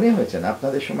আপনার মনে হয়েছে না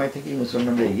আপনাদের সময় থেকেই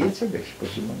মুসলমানরা এগিয়েছে বেশ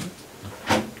পশ্চিমবঙ্গে?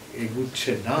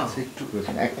 এগুচ্ছে না, একটু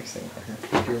করেছেন। এক সেকেন্ড,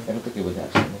 এখন তো কি বোঝা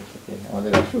আসছে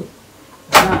আমাদের অসুখ,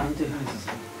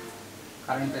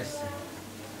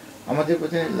 আমাদের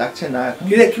বোধহয় লাগছে না।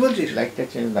 কি বলছিস? লাইটটা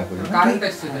চেঞ্জ না করে।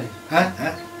 হ্যাঁ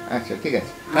হ্যাঁ, আচ্ছা ঠিক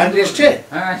আছে, কারেন্ট এসছে?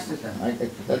 হ্যাঁ আসছে স্যার।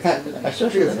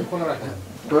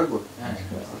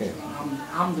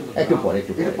 একটু পরে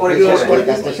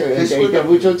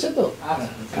ইন্টারভিউ চলছে তো,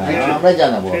 আমরা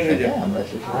জানাবো আমরা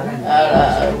শেষ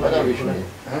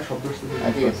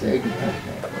ঠিক আছে।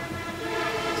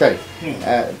 সরি,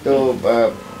 তো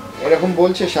এরকম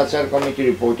বলছে সাচার কমিটি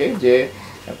রিপোর্টে যে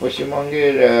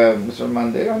পশ্চিমবঙ্গের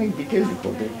মুসলমানদের অনেক ডিটেল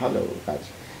রিপোর্টে ভালো কাজ,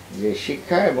 যে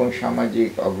শিক্ষা এবং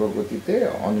সামাজিক অগ্রগতিতে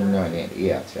অনুন্নয়নে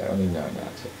অনুন্নয়নে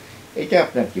আছে। এটা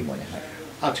আপনার কি মনে হয়?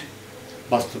 আছে,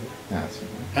 বাস্তবে আছে।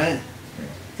 হ্যাঁ,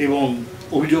 এবং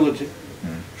অভিযোগ আছে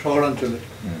শহরাঞ্চলে,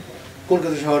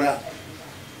 কলকাতা শহরে,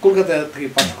 কলকাতা থেকে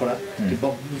পাস করা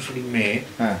মুসলিম মেয়ে,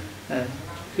 হ্যাঁ,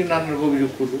 সে নানান রকম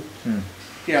অভিযোগ করলো,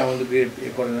 কে আমাদেরকে এ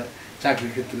করে না,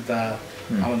 চাকরির ক্ষেত্রে তা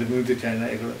আমাদেরকে নিতে চায় না,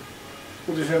 এগুলো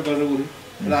ওদের সঙ্গে কথা বলি।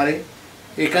 আরে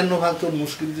 51% তো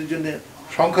মুসলিমদের জন্য,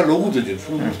 সংখ্যা লঘুদের জন্য,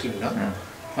 শুধু মুসলিম না,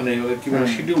 মানে কি বলে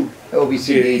শিডিউল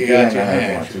আছে,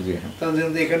 তাদের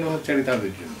জন্য 51%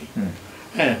 তাদের জন্য।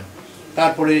 হ্যাঁ,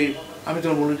 তারপরে আমি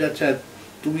তোমার বলে যে আচ্ছা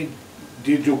তুমি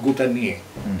যে যোগ্যতা নিয়ে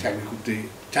চাকরি করতে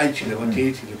চাইছিলে বা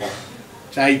চেয়েছিলে বা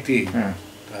চাইতে,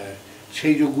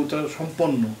 সেই যোগ্যতা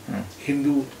সম্পন্ন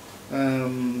হিন্দু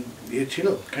ইয়ে ছিল,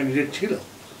 ক্যান্ডিডেট ছিল?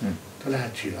 তাহলে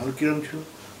হ্যাঁ ছিল। আর কিরম ছিল?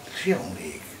 সে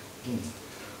অনেক।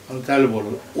 তাহলে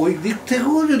বলো, ওই দিক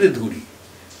থেকেও যদি ধরি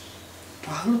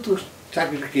তাহলে তো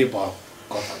চাকরিটা কে পাওয়া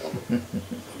কথা বলো,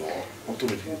 কত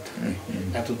বেশি থাকে,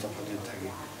 এত তফাৎ থাকে।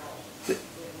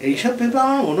 এইসব ভেবে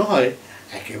আমার মনে হয়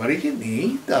একেবারেই যে নেই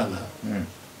তা না।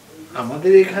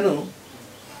 আমাদের এখানেও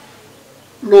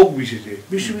লোক বিশেষে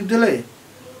বিশ্ববিদ্যালয়ে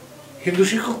হিন্দু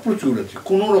শিক্ষক প্রচুর আছে,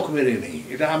 কোনো রকমের এ নেই।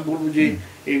 এটা আমি বলবো যে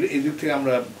এদিক থেকে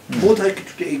আমরা বোধ হয়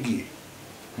কিছুটা এগিয়ে,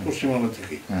 পশ্চিমবঙ্গ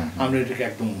থেকে। আমরা এটাকে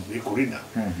একদম এ করি না।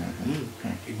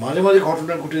 মাঝে মাঝে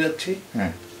ঘটনা ঘটে যাচ্ছে,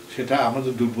 সেটা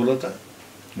আমাদের দুর্বলতা,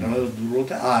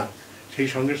 আর সেই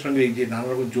সঙ্গে সঙ্গে এই যে নানা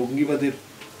রকম জঙ্গিবাদের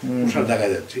প্রসার দেখা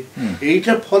যাচ্ছে,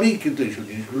 এইটার ফলেই কিন্তু এইসব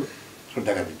জিনিসগুলো সব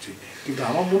দেখা দিচ্ছে। কিন্তু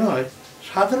আমার মনে হয়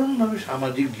সাধারণভাবে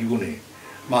সামাজিক জীবনে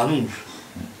মানুষ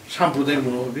সাম্প্রদায়িক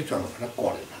মনোভাবে চলাফেরা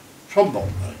করে না, সম্ভব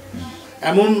নয়।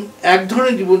 এমন এক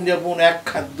ধরনের জীবনযাপন, এক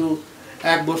খাদ্য,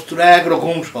 এক বস্তুর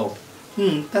একরকম সব,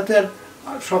 তাতে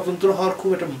আর স্বতন্ত্র হওয়ার খুব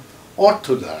একটা অর্থ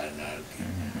দাঁড়ায় না আর কি।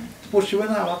 পশ্চিমে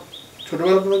না, আমার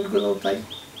ছোটবেলার অভিজ্ঞতাও তাই,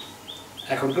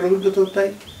 এখনকার অভিজ্ঞতাও তাই।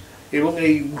 এবং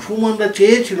এই মুসলমানরা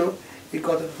চেয়েছিল, এই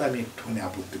কথাটা আমি একটুখানি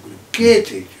আপত্তি করি। কে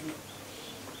চেয়েছিল?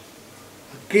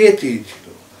 কে চেয়েছিল?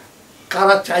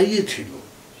 কারা চাইয়েছিল?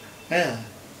 হ্যাঁ,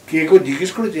 কে কেউ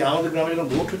জিজ্ঞেস করেছে? আমাদের গ্রামে যখন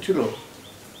ভোট হচ্ছিল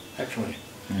একসময়,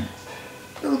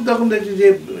 তখন দেখছি যে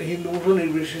হিন্দু মুসলিম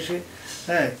নির্বিশেষে,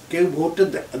 হ্যাঁ, কেউ ভোটটা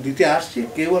দিতে আসছে,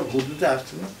 কেউ আর ভোট দিতে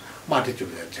আসছে না, মাঠে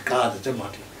চলে যাচ্ছে, কাজ আছে,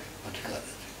 মাঠে মাঠে কাজ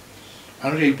আছে।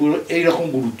 আমি এই পুরো এইরকম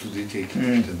গুরুত্ব দিয়েছি এই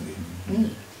জিনিসটা দিয়ে।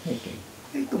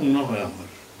 এই তো মনে হয় আমার।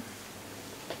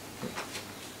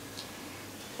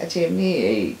 আচ্ছা, এমনি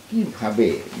এই কিভাবে,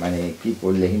 মানে কি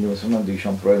করলে হিন্দু মুসলমান দুই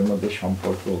সম্প্রদায়ের মধ্যে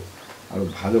সম্পর্ক আরো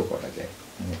ভালো করা যায়,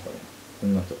 মনে করেন,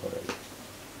 উন্নত করা যায়?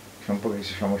 সম্পর্কে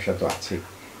কিছু সমস্যা তো আছে।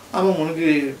 আমার মনে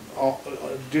করি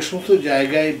যে সমস্ত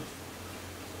জায়গায়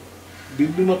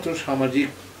বিন্দুমাত্র সামাজিক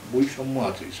বৈষম্য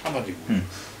আছে, সামাজিক,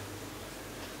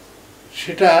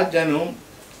 সেটা যেন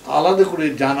আলাদা করে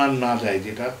জানার না যায়,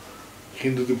 যেটা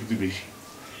হিন্দুদের প্রতি বেশি।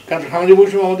 কারণ সামাজিক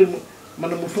বৈষম্য আমাদের,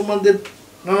 মানে মুসলমানদের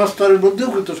নানা স্তরের মধ্যেও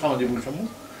কিন্তু সামাজিক বৈষম্য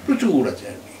প্রচুর আছে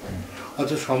আর কি।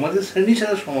 অর্থাৎ সমাজের শ্রেণী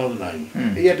ছাড়া সমাজ নাই।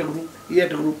 এই একটা গ্রুপ, এই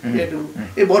একটা গ্রুপ, এই একটা গ্রুপ,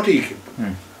 এ বটেই কিন্তু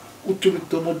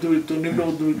উচ্চবিত্ত, মধ্যবিত্ত, নিম্ন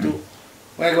মধ্যবিত্ত,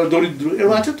 একেবারে দরিদ্র,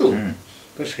 এরকম আছে তো।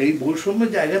 তো সেই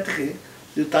বৈষম্যের জায়গা থেকে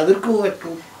যে তাদেরকেও একটু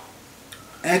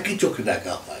একই চোখে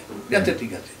দেখা হয়, যাতে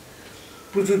ঠিক আছে,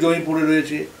 প্রচুর জমি পড়ে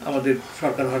রয়েছে, আমাদের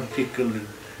সরকার হয়তো ঠিক করলেন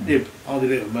যে আমাদের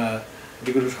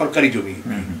যেগুলো সরকারি জমি,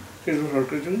 সেগুলো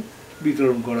সরকারি জমি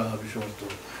বিতরণ করা হবে সমস্ত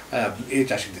এই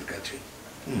চাষিদের কাছে,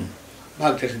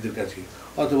 ভাগ চাষিদের কাছে,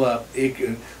 অথবা এই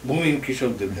ভূমিহীন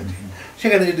কৃষকদের কাছে।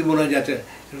 সেখানে যদি মনে হয় যে আচ্ছা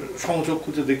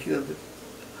সমচক্ষুতে দেখি তাদের,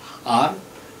 আর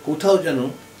কোথাও যেন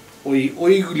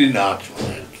ওইগুলি না চলে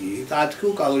আর কি। তা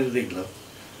আজকেও কাগজে দেখলাম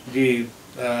যে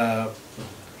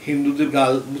হিন্দুদের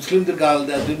গাল, মুসলিমদের গাল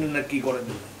দেওয়ার জন্য না কি করার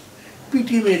জন্য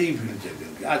পিটিয়ে মেরেই ফেলেছে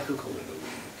একজনকে, আজকেও খবর।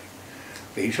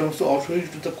 এই সমস্ত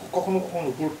অসহিষ্ণুতা কখনো কখনো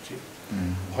ঘটছে।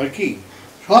 হয় কি,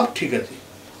 সব ঠিক আছে,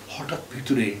 হঠাৎ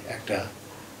ভিতরে একটা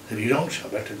ঋণাংশ,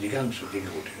 একটা জিজ্ঞাংশ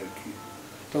জেগে ওঠে আর কি।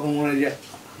 তখন মনে হয় যে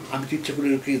আমি তো ইচ্ছা করে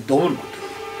ওকে দমন করতে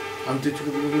পারি, আমি তো ইচ্ছা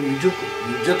করে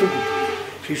নির্যাতন করতে পারি,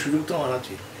 সেই সুযোগ তো আমার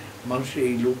আছে। মানুষের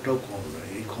এই লোকটাও কম নয়,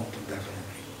 এই ক্ষমতা দেখানো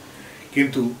নেই।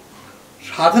 কিন্তু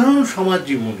সাধারণ সমাজ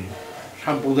জীবনে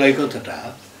সাম্প্রদায়িকতাটা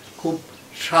খুব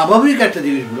স্বাভাবিক একটা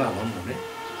জিনিস বলে আমার মনে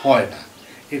হয় না।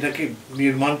 এটাকে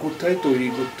নির্মাণ করতে হয়, তৈরি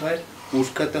করতে হয়,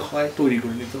 উস্কাতে হয়, তৈরি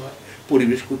করে নিতে হয়,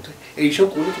 পরিবেশ করতে হয়, এইসব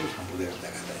করে তবে সাম্প্রদায়িক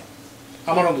দেখা যায়।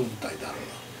 আমার অন্তত তাই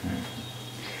ধারণা।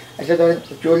 আচ্ছা, ধরেন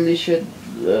 40-এর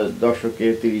দশকে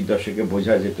 30 দশকে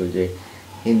বোঝা যেত যে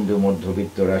হিন্দু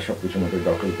মধ্যবিত্তরা সবকিছু মতো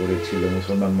দখল করেছিল,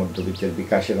 মুসলমান মধ্যবিত্তের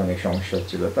বিকাশের অনেক সমস্যা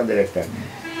ছিল, তাদের একটা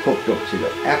ক্ষোভ টোপ ছিল।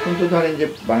 এখন তো ধরেন যে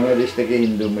বাংলাদেশ থেকে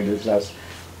হিন্দু মিডল ক্লাস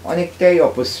অনেকটাই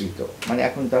অপসৃত, মানে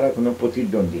এখন তারা কোনো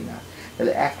প্রতিদ্বন্দ্বী না।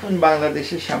 তাহলে এখন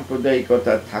বাংলাদেশের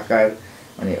সাম্প্রদায়িকতা থাকার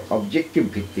মানে অবজেক্টিভ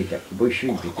ভিত্তিটা,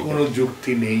 বৈষয়িক ভিত্তি কোনো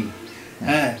যুক্তি নেই।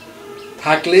 হ্যাঁ,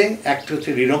 থাকলে একটা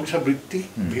হচ্ছে নিরংসা বৃত্তি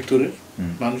ভিতরের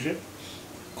মানুষের,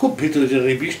 খুব ভিতরে যারা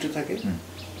নিবিষ্ট থাকে,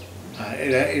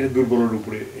 এরা দুর্বলের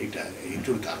উপরে এই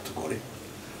চরিতার্থ করে।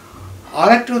 আর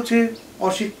একটা হচ্ছে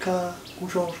অশিক্ষা,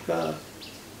 কুসংস্কার,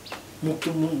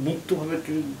 মুক্তভাবে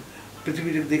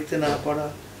পৃথিবীকে দেখতে না পারা।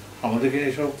 আমাদেরকে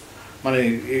এসব মানে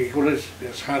এগুলো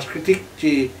সাংস্কৃতিক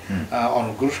যে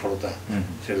অনগ্রসরতা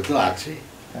সেটা তো আছে।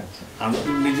 আমরা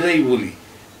তো নিজেরাই বলি,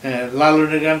 হ্যাঁ,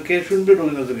 লালনের গান কে শুনবে,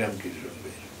 রবীন্দ্রনাথের গান কে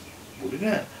শুনবে, বলি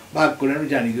না, ভাগ করে আমি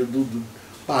জানি যে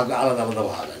ভাগ আলাদা আলাদা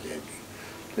ভাগ আছে আর কি।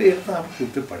 তো এটা তো আমি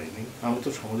করতে পারিনি। আমরা তো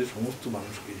সমাজের সমস্ত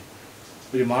মানুষকে,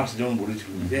 ওই যে মার্কস যেমন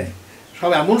বলেছিল যে সব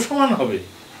এমন সমান হবে,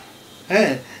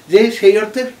 হ্যাঁ, যে সেই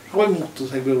অর্থে সবাই মুক্ত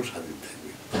থাকবে ও স্বাধীন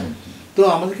থাকবে। তো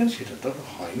আমাদের এখানে সেটা তো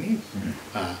হয়নি।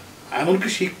 হ্যাঁ, এমনকি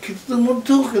শিক্ষিতদের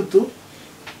মধ্যেও কিন্তু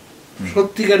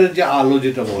সত্যিকারের যে আলো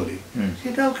যেটা বলে,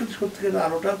 সেটাও কিন্তু সত্যিকারের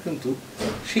আলোটাও কিন্তু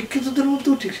শিক্ষিতদের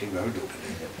মধ্যেও ঠিক সেইভাবে ঢোকে।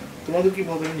 তোমাদের কি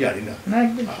মনে, আমি জানি না,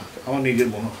 আমার নিজের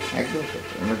মনে হয় একদম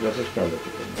যথেষ্ট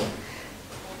আলোচিত।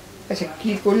 আচ্ছা,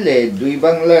 কি করলে দুই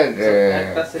বাংলার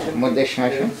মধ্যে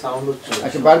শাসন,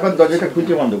 আচ্ছা বারবার দরজাটা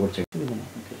খুলতে বন্ধ করছে,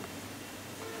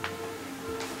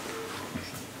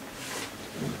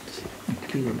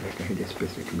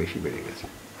 বেশি বেড়ে গেছে।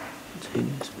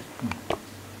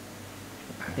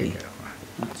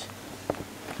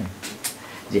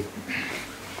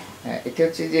 এটা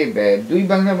হচ্ছে যে দুই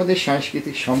বাংলার মধ্যে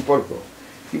সাংস্কৃতিক সম্পর্ক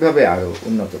কিভাবে আরো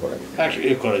উন্নত করা যায়?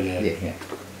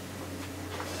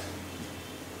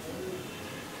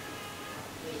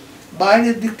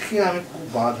 বাইরের দিক থেকে আমি খুব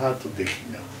বাধা তো দেখি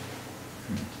না।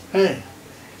 হ্যাঁ,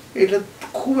 এটা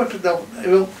খুব একটা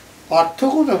এবং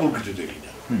পার্থক্য তেমন কিছু দেখি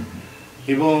না।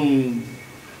 এবং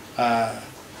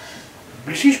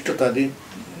বিশিষ্টতা যে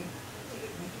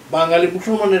বাঙালি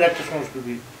মুসলমানের একটা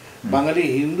সংস্কৃতি, বাঙালি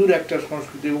হিন্দুর একটা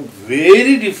সংস্কৃতি, এবং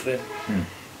ভেরি ডিফারেন্ট,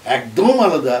 একদম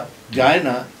আলাদা, যায়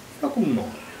না এরকম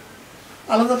নয়।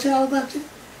 আলাদা আছে, আলাদা আছে,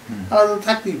 আলাদা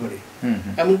থাকতেই পারে।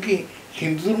 এমনকি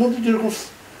হিন্দুদের মধ্যে যেরকম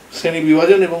শ্রেণী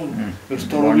বিভাজন এবং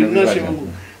স্তরবিন্যাস এবং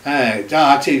হ্যাঁ যা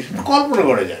আছে সেটা কল্পনা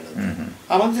করা যায় না।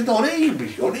 আমাদের সেটা অনেক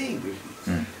বেশি, অনেক বেশি।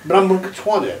 ব্রাহ্মণকে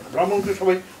ছোঁয়া যায় না, ব্রাহ্মণকে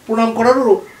সবাই প্রণাম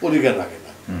করারও অধিকার রাখে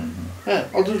না। হ্যাঁ,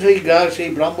 অথচ সেই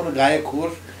ব্রাহ্মণের গায়ে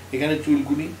খোস, এখানে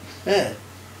চুলকুনি, হ্যাঁ,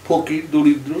 ফকির,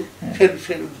 দরিদ্র,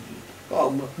 সে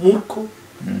মূর্খ,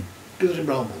 কিন্তু সে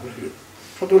ব্রাহ্মণ,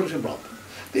 সতর্ক সে ব্রাহ্মণ।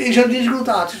 তো এইসব জিনিসগুলো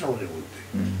তো আছে সমাজের মধ্যে,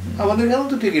 আমাদের কেন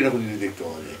তো ঠিক এরকম জিনিস দেখতে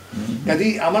পাওয়া যায়।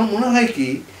 কাজেই আমার মনে হয় কি,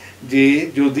 যে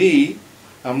যদি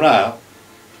আমরা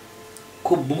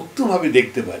খুব মুক্তভাবে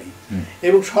দেখতে পারি,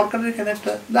 এবং সরকারের এখানে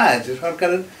একটা দায় আছে,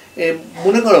 সরকারের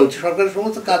মনে করা উচিত সরকারের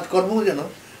সমস্ত কাজকর্ম যেন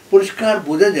পরিষ্কার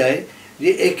বোঝা যায় যে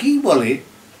একই বলে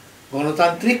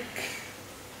গণতান্ত্রিক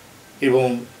এবং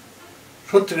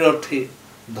সত্যিকার অর্থে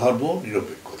ধর্ম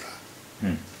নিরপেক্ষতা।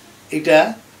 এটা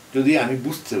যদি আমি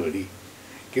বুঝতে পারি,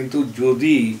 কিন্তু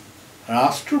যদি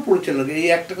রাষ্ট্র পরিচালক, এই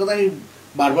একটা কথা আমি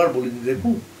বারবার বলি,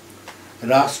 দেখুন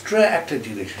রাষ্ট্র একটা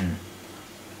জিনিস,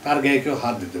 তার গায়ে কেউ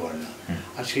হাত দিতে পারে না।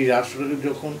 আর সেই রাষ্ট্রকে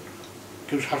যখন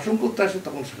কেউ শাসন করতে আসে,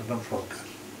 তখন সেটার নাম সরকার।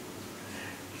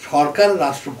 সরকার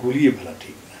রাষ্ট্র গুলিয়ে ফেলা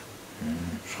ঠিক না।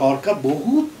 সরকার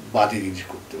বহুত বাজে জিনিস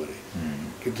করতে পারে,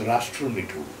 কিন্তু রাষ্ট্র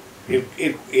নিঠুর,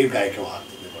 এর গায়ে কেউ হাত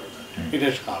দিতে পারে না, এটা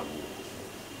সার্বভৌম।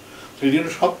 সেই জন্য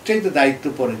সবচাইতে দায়িত্ব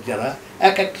পড়ে যারা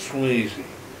এক একটা সময় এসে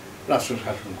রাষ্ট্র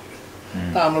শাসন করে।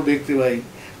 তা আমরা দেখতে পাই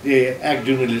যে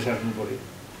একজন মিলে শাসন করে,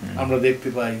 আমরা দেখতে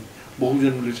পাই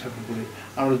বহুজন মিলে শাসন করে,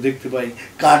 আমরা দেখতে পাই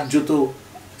কার্যত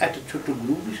একটা ছোট্ট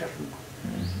গ্রুপই শাসন করে,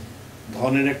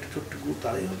 ধনের একটা ছোট্ট গ্রুপ,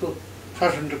 তারাই হয়তো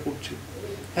শাসনটা করছে।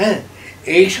 হ্যাঁ,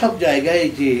 এই সব জায়গায়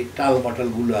যে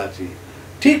টালমাটালগুলো আছে,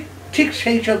 ঠিক ঠিক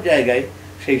সেই সব জায়গায়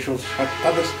সেই সব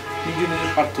তাদের নিজের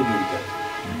নিজের স্বার্থ জড়িত আছে।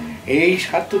 এই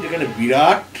স্বার্থ যেখানে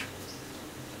বিরাট,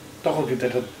 তখন কিন্তু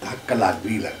একটা ধাক্কা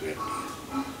লাগবেই লাগবে।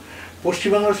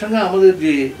 পশ্চিমবাংলার সঙ্গে আমাদের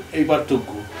যে এই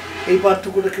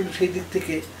পার্থক্যটা কিন্তু সেই দিক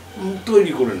থেকে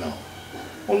তৈরি করে নাও,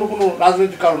 অন্য কোনো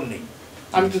রাজনৈতিক কারণ নেই।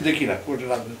 আমি তো দেখি না কোনো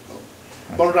রাজনৈতিক কারণ,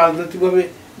 বরং রাজনৈতিকভাবে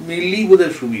মিললেই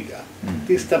বোধহয় সুবিধা।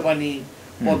 তিস্তা পানি,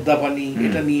 পদ্মা পানি,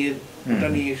 এটা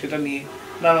নিয়ে সেটা নিয়ে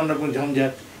নানান রকম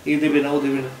ঝঞ্ঝাট, এ দেবে না, ও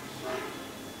দেবে না।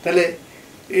 তাহলে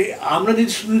আমরা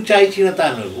যদি শুধু চাইছি না তা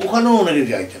নয়, ওখানেও অনেকে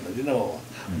চাইছে না যে না বাবা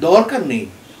দরকার নেই,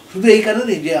 শুধু এই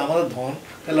কারণেই যে আমাদের ধন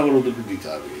তাহলে আবার ওদেরকে দিতে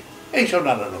হবে, এইসব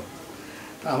নানা রকম।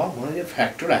 তা আমার মনে হয় যে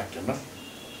ফ্যাক্টর একটা না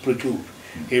প্রচুর,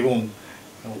 এবং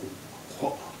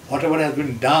what ever has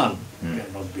been done can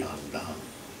not be undone,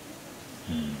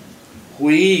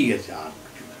 হয়েই গেছে আর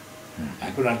কিছু,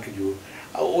 এখন আর কিছু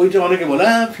ওইটা অনেকে বলে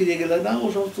ফিরে গেলে না, ও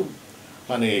সমস্ত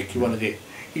মানে কি বলে যে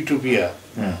ইউটোপিয়া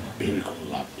ভেবে কোনো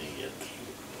লাভ নেই আর কি।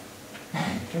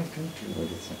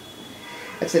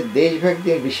 আচ্ছা, দেশভাগ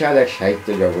দিয়ে বিশাল এক সাহিত্য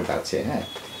জগৎ আছে, হ্যাঁ,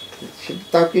 সেটা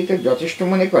তাও কি এটা যথেষ্ট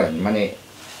মনে করেন? মানে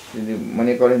যদি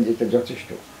মনে করেন যে এটা যথেষ্ট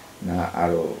না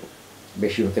আরো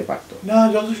বেশি হতে পারতো? না,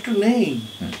 যথেষ্ট নেই,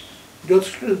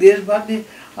 যথেষ্ট। দেশভাগে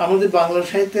আমাদের বাংলা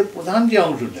সাহিত্যের প্রধান যে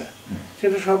অংশটা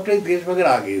সেটা সবটাই দেশভাগের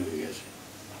আগে হয়ে গেছে,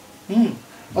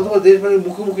 অথবা দেশভাগের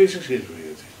মুখে মুখে এসে শেষ হয়ে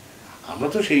গেছে। আমরা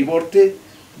তো সেই অর্থে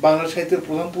বাংলা সাহিত্যের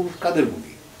প্রধান পুরুষ কাদের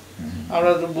বলি?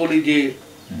 আমরা তো বলি যে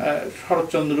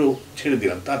শরৎচন্দ্র ছেড়ে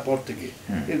দিলাম, তারপর থেকে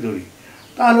এই ধরি,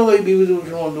 তাহলে ওই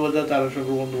বিভূতিভূষণ বন্দ্যোপাধ্যায়,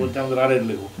 তারাশঙ্কর বন্দ্যোপাধ্যায় আমাদের আরেক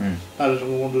লেখক,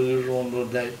 তারাশঙ্কর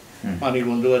বন্দ্যোপাধ্যায়, মানিক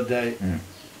বন্দ্যোপাধ্যায়,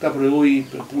 তারপরে ওই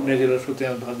পুরুলিয়া জেলার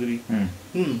সত্যনারায়ণ ভাদুরী,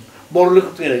 বড়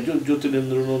লেখক এরা,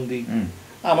 জ্যোতিরেন্দ্র নন্দী,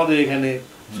 আমাদের এখানে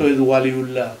সৈয়দ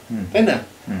ওয়ালিউল্লাহ, তাই না,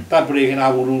 তারপরে এখানে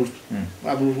আবুরুস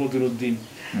মতিউদ্দিন,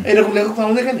 এরকম লেখক তো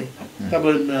আমাদের এখানে,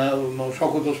 তারপরে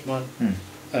শওকত ওসমান।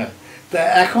 হ্যাঁ, তা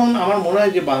এখন আমার মনে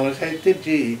হয় যে বাংলা সাহিত্যের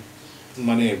যে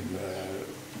মানে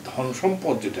ধন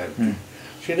সম্পদ যেটা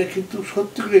সেটা কিন্তু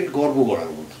সত্যি করে গর্ব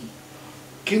করার মতন,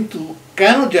 কিন্তু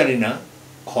কেন জানি না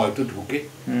হয়তো ঢুকে,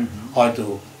 হয়তো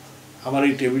আমার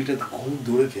এই টেবিলটাতে ঘুম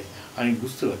ধরেছে আমি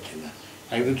বুঝতে পারছি না,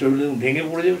 একদিন টেবিলটা ভেঙে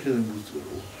পড়ে যাবে সেদিন বুঝতে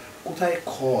পারবো কোথায়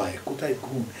ক্ষয় কোথায়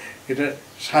ঘুম। এটা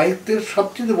সাহিত্যের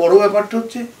সবচেয়ে বড় ব্যাপারটা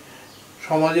হচ্ছে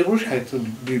সমাজের উপর সাহিত্য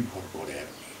নির্ভর করে আর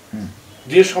কি,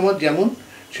 যে সমাজ যেমন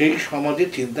সেই সমাজের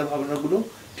চিন্তা ভাবনাগুলো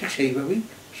ঠিক সেইভাবেই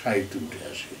সাহিত্য উঠে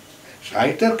আসে।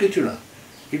 সাহিত্য আর কিছু না,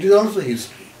 ইট ইজ অলসো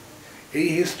হিস্ট্রি। এই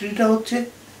হিস্ট্রিটা হচ্ছে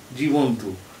জীবন্ত,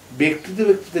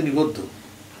 ব্যক্তিতে নিবদ্ধ,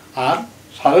 আর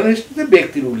সাধারণ হিস্ট্রিতে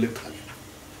ব্যক্তির উল্লেখ থাকে না,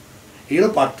 এই হলো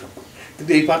পার্থক্য।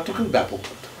 কিন্তু এই পার্থক্য ব্যাপক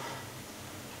পার্থক্য।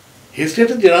 হিস্ট্রি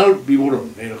একটা জেনারেল বিবরণ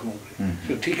এরকম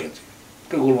সেটা ঠিক আছে,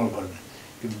 এটা গোলমাল করে না,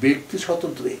 কিন্তু ব্যক্তি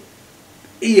স্বতন্ত্র,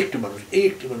 এই একটা মানুষ, এই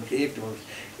একটা মানুষ, এই একটা মানুষ,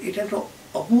 এটা একটা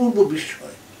অপূর্ব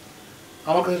বিস্ময়।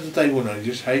 আমার কাছে তো তাই মনে হয়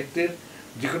যে সাহিত্যের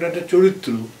যে কোনো একটা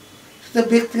চরিত্র সেটা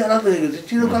ব্যক্তি আলাদা হয়ে গেছে,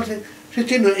 চিরকাল সে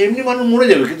চিহ্ন, এমনি মানুষ মরে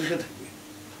যাবে কিন্তু সে থাকবে,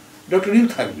 ডক্টর ইউ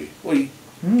থাকবে, ওই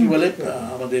কি বলে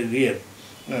আমাদের ইয়ের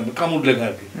কামুড লেখা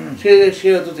আর কি, সে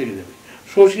হয়তো থেকে যাবে,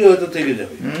 শশী হয়তো থেকে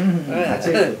যাবে,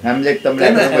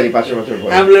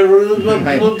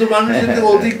 মানুষের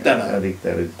অধিক তারা,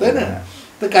 তাই না?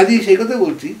 তো কাজেই সেই কথা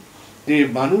বলছি যে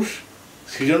মানুষ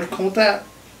সৃজন ক্ষমতা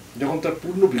যখন তার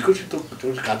পূর্ণ বিকশিত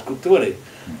কাজ করতে পারে,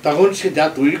 তখন সে যা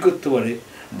তৈরি করতে পারে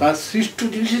তার সৃষ্ট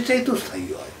জিনিসের চাইতেও স্থায়ী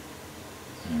হয়।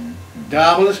 যা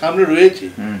আমাদের সামনে রয়েছে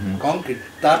কংক্রিট,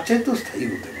 তার চাইতেও স্থায়ী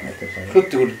হতে পারে,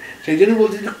 সত্যি করে। সেই জন্য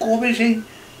বলছি যে কবে সেই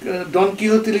ডন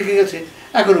কিহোতে লিখে গেছে,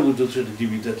 এখনো পর্যন্ত সেটা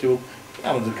জীবিত আছে এবং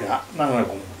আমাদেরকে নানা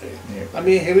রকম।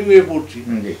 আমি হেমিংওয়ে পড়ছি,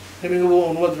 হেমিংওয়ে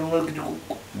অনুবাদ কিছু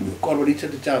করবার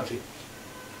ইচ্ছা আছে,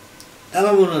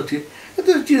 আমার মনে হচ্ছে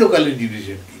এটা চিরকালীন জিনিস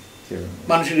আর কি।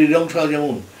 মানুষের নিরংসা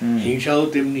যেমন, হিংসাও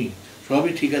তেমনি,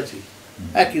 সবই ঠিক আছে,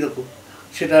 একই রকম।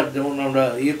 সেটা যেমন আমরা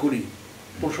ইয়ে করি,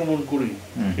 প্রশমন করি,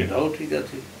 সেটাও ঠিক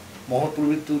আছে, মহৎ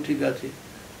প্রবৃত্তিও ঠিক আছে,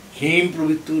 হীন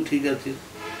প্রবৃত্তিও ঠিক আছে,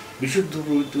 বিশুদ্ধ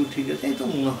প্রবৃত্তিও ঠিক আছে, এই তো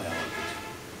মনে হয় আমার কাছে।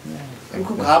 আমি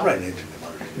খুব ঘাবড়াই না এটা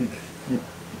মানুষের।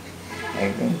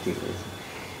 একদম ঠিক আছে।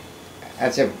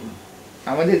 আচ্ছা,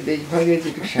 আমাদের দেশভাগের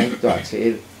যেটুকু সাহিত্য আছে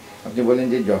এর আপনি বলেন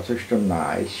যে যথেষ্ট না,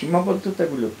 এই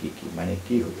সীমাবদ্ধতাগুলো কি কি, মানে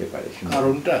কি হতে পারে?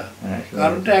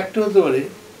 কারণটা একটা হতে পারে,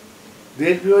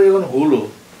 দেশ বিভাগ যখন হলো,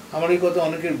 আমার এই কথা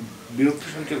অনেকের বিরক্তি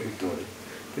সঞ্চার করতে পারে,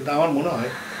 কিন্তু আমার মনে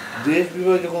হয় দেশ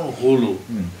বিভাগ যখন হলো,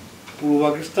 পূর্ব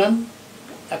পাকিস্তান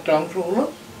একটা অংশ হলো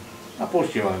আর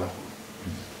পশ্চিমবাংলা হলো,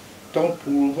 তখন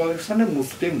পূর্ব পাকিস্তানের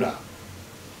মুসলিমরা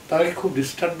তারা কি খুব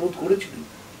ডিস্টার্ব বোধ করেছিল?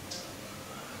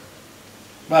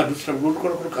 বা ডিস্টার্ব বোধ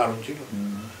করার কোনো কারণ ছিল?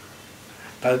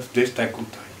 তাদের তো দেশ ত্যাগ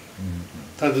করতে হয়নি,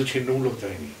 তাদের তো ছিন্নমূল হতে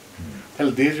হয়নি।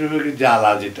 তাহলে দেশ বিভাগের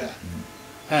জ্বালা যেটা,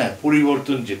 হ্যাঁ,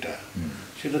 পরিবর্তন যেটা,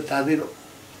 সেটা তাদের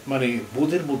মানে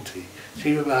বোধের মধ্যে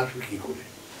সেইভাবে আসবে কি করে?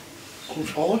 খুব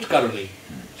সহজ কারণেই,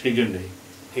 সেই জন্যে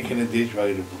এখানে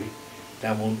দেশভাগের উপরে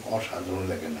তেমন অসাধারণ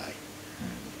লেখা নাই।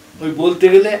 ওই বলতে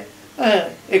গেলে হ্যাঁ,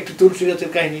 একটি তুলসী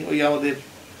গাছের কাহিনী, ওই আমাদের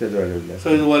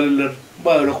সৈয়দ ওয়ালিউল্লাহর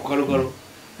বা ওরকম কারো কারো,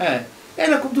 হ্যাঁ,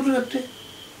 এরকম দুটো যাচ্ছে।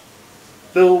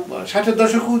 তো 60-এর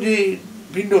দশকও যে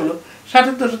ভিন্ন হলো,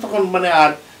 60-এর দশক তখন মানে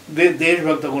আর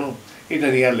দেশভাগ তখন এটা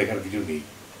নিয়ে আর লেখার কিছু নেই।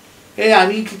 এই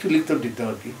আমি কিছু লিখতাম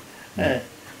আর কি, হ্যাঁ,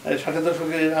 60-এর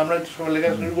দশকে আমরা সময় লেখা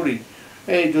শুরু করি,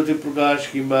 এই জ্যোতিপ্রকাশ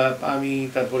কিংবা আমি,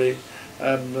 তারপরে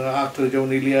আত্মীয় যেমন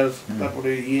ইলিয়াস, তারপরে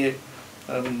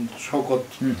শওকত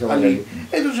আলী,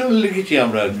 এই তো সব লিখেছি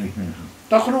আমরা আর কি।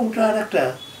 তখনও ওটা আর একটা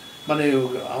মানে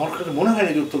আমার কাছে মনে হয়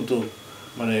না যে অত্যন্ত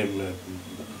মানে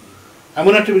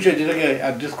এমন একটা বিষয় যেটাকে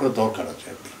অ্যাড্রেস করার দরকার আছে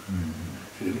আর কি,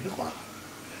 সেটা করা হয়।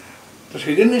 তো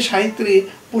সেই জন্য সাহিত্যের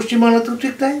পশ্চিমবাংলাতেও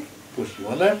ঠিক তাই।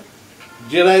 পশ্চিমবাংলার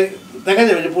জেলায় দেখা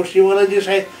যাবে যে পশ্চিমবাংলার যে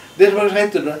দেশভাষা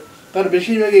সাহিত্যটা, তার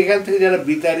বেশিরভাগ এখান থেকে যারা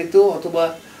বিতাড়িত অথবা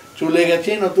চলে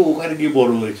গেছেন অথবা ওখানে গিয়ে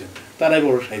বড় হয়েছেন, তারাই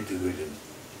বড় সাহিত্যিক হয়েছেন।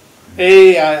 এই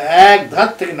এক ধার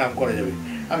থেকে নাম করা যাবে।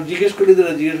 আমি জিজ্ঞেস করি,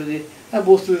 তারা জিজ্ঞেস করি, হ্যাঁ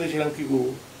বস্তু দিয়েছিলাম কী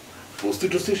করবো, বস্তু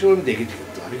টস্তু সব আমি দেখেছি,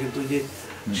 কিন্তু আমি কিন্তু যে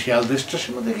শিয়ালদা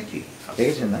স্টেশনও দেখেছি।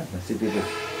 দেখেছেন না?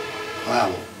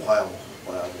 ভয়াবহ ভয়াবহ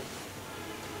ভয়াবহ।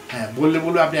 হ্যাঁ, বললে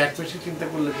আপনি এক পাশে চিন্তা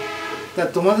করলেন, তা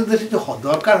তোমাদের দেশে তো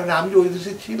দরকার হয় না। আমি যে ওই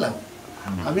দেশে ছিলাম,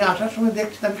 আমি আসার সময়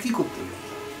দেখছি আমি কি করতে পারি।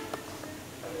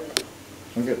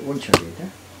 কোন সালে এটা?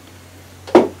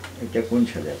 এটা কোন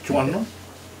সালে?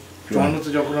 54-তে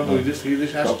যখন আমি ওই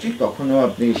দেশে আসছি, তখনও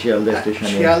আপনি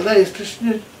শিয়ালদা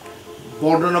স্টেশনের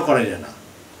বর্ণনা করা যায় না,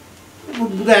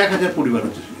 বোধহয় 1000 পরিবার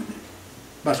হচ্ছে সেখানে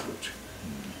বাস করছে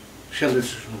শিয়ালদা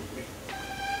স্টেশন উপরে।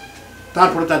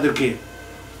 তারপরে তাদেরকে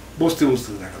বসতে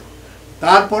দেখালো।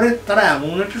 তারপরে তারা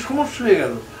এমন একটা সমস্যা হয়ে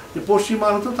গেল যে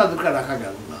পশ্চিমবাংলাতেও তাদেরকে রাখা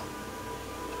গেল না।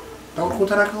 তখন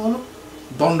কোথায় রাখা হলো?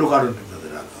 দণ্ডকারণ্যে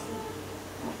তাদের রাখা হলো,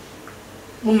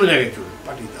 অন্য জায়গায় চলে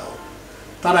পাঠিয়ে দেওয়া হলো।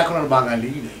 তারা এখন আর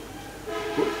বাঙালিই নেই।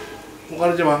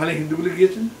 ওখানে যে বাঙালি হিন্দুগুলি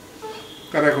গিয়েছেন,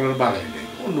 তারা এখন আর বাঙালি নেই,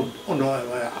 অন্য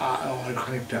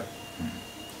খানিকটা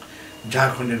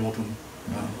ঝাড়খণ্ডের মতন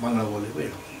বাংলা বলে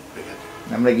এরকম হয়ে গেছে।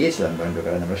 আমরা গিয়েছিলাম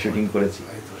দণ্ডকারণ্য, আমরা শুটিং করেছি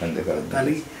দণ্ডকারণ্য।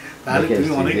 তাহলে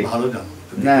তুমি অনেক ভালো জানো।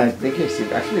 না, দেখেছি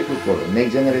আসলে খুব বড়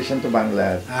নেক্সট জেনারেশন তো বাংলা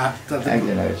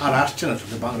আর আসছে না,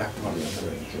 শুধু বাংলা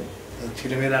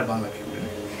ছেলেমেয়েরা আর বাংলা কেউ।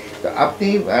 তো আপনি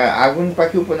আগুন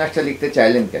পাখি উপন্যাসটা লিখতে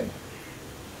চাইলেন কেন?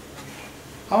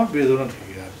 আমার বেদনা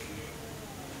থেকে আর কি,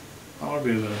 আমার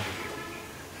বেদনা থেকে।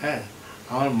 হ্যাঁ,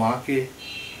 আমার মাকে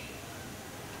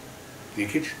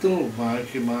দেখেছি তো,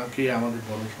 মাকে আমাদের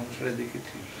বড় সংসারে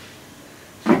দেখেছি।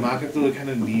 সেই মাকে তো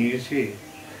এখানে নিয়ে এসে,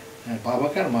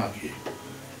 বাবাকে আর মাকে,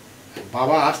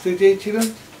 বাবা আসতে চেয়েছিলেন,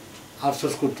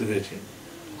 আফসোস করতে হয়েছে,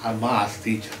 আর মা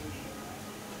আসতেই চান।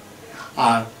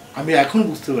 আর আমি এখন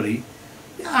বুঝতে পারি,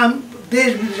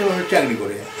 দেশ বিদেশে মানুষ চাকরি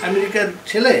করে, আমেরিকার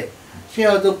ছেলে সে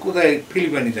হয়তো কোথায়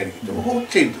ফিলিপাইনে চাকরি করতে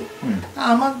হচ্ছেই তো।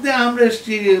 আমরা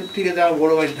এসেছি, ঠিক আছে, আমার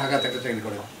বড় ভাই ঢাকাতে একটা চাকরি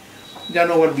করে, যেন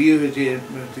আবার বিয়ে হয়েছে,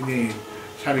 তিনি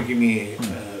স্বামীকে নিয়ে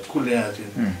খুলে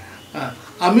আছেন।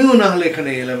 আমিও না হলে এখানে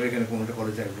এলাম, এখানে কোনোটা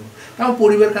করে চাকরি, আমার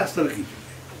পরিবারকে আসতে হবে কিছু।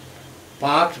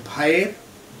 5 ভাইয়ের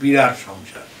বিরাট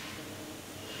সংসার,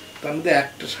 তার মধ্যে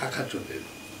একটা শাখা চলে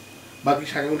এলো, বাকি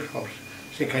শাখাগুলো সব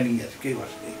সেখানেই আছে, কেউ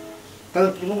আসে।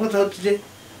 তাদের প্রথম কথা হচ্ছে যে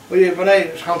ওই প্রায়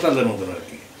সাঁওতালদের মতন আর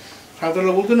কি।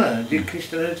 সাঁওতালরা বলতো না যে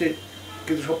খ্রিস্টান হয়েছে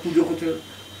কিন্তু সব পুজো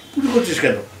করছিস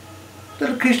কেন?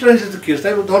 তাহলে খ্রিস্টান হয়েছে তো কি,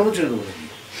 তাই ধর্ম ছেড়ে দেবো নাকি?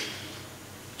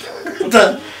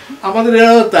 আমাদের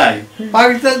এরাও তাই,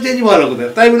 পাকিস্তান চেয়েছি ভালো কথা,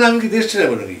 তাই বলে আমি কি দেশ ছেড়ে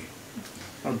যাবো নাকি?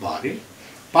 আমার বাড়ি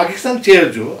পাকিস্তান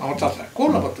চেয়েছো, আমার চাষা কোন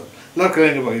আপাত লড়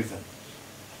খেলেন পাকিস্তান,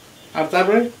 আর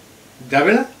তারপরে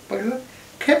যাবে না পাকিস্তান,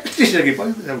 খেপেছিস নাকি?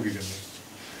 পাকিস্তান যাবো কি জন্য?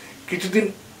 কিছুদিন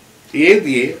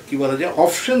দিয়ে কি বলা যায়,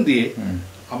 অপশন দিয়ে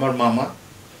আমার মামা,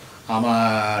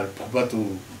 আমার ফুফাতো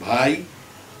ভাই,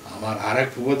 আমার আর এক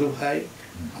ফুফাতো ভাই,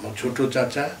 আমার ছোট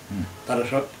চাচা, তারা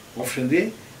সব অপশন দিয়ে,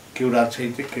 কেউ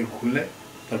রাজশাহীতে, কেউ খুলনায়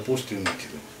তার পোস্টিং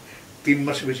নিয়েছিলেন। 3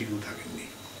 মাসে বেশি কেউ থাকেননি,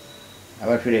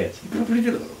 আবার ফিরে গেছে, ফিরে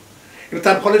চলে গেল। এবার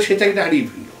তার ফলে সে চাকরিটা হারিয়ে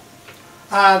ফেললো।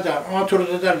 আর আমার ছোটো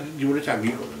চাচার জীবনে চাকরি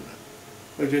করলেন না,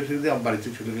 ওই যে আমার বাড়িতে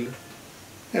চলে গেলেন,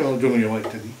 এবং জমি জমা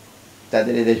ইত্যাদি।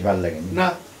 তাদের এই দেশ ভালো লাগেনি? না,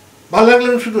 ভালো লাগলে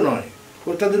শুধু নয়, ও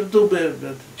তাদের তো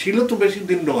ছিল তো বেশি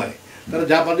দিন নয়, তারা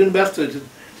যা 5 দিন ব্যস্ত হয়েছে,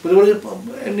 বলতে পারে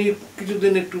এমনি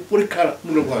কিছুদিন একটু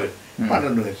পরীক্ষামূলকভাবে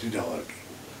পাঠানো হয়েছে যাওয়া আর কি।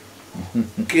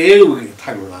 কেউ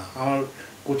থাকলো না, আমার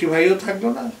কচি ভাইও থাকলো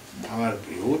না, আমার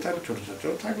প্রিয়ও থাকলো, ছোটো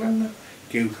চাচাও থাকলেন না,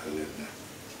 কেউ থাকলেন না।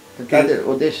 তাদের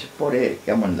ওদেশ পরে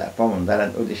কেমন তারা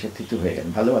ওদেশে থিতু হয়ে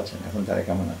গেলেন, ভালো আছেন এখন? তারা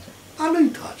কেমন আছে? ভালোই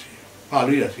তো আছে,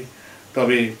 ভালোই আছে।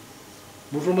 তবে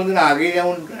মুসলমানদের আগে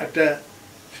যেমন একটা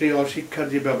সেই অশিক্ষার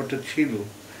যে ব্যাপারটা ছিল,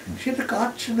 সেটা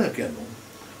কাটছে না কেন?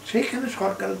 সেইখানে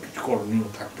সরকারের কিছু করণীয়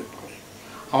থাকতে পারে।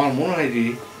 আমার মনে হয় যে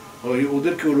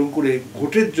ওদেরকে ওরকম করে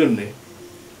ভোটের জন্যে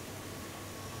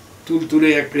তুলে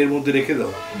একটা এর মধ্যে রেখে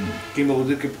দেওয়া, কিংবা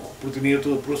ওদেরকে প্রতিনিয়ত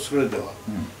প্রশ্রয় দেওয়া,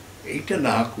 এইটা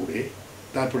না করে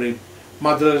তারপরে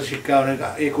মাদ্রাসা শিক্ষা অনেক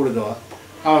করে দেওয়া,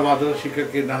 আবার মাদ্রাসা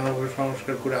শিক্ষাকে নানাভাবে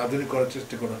সংস্কার করে আধুনিক করার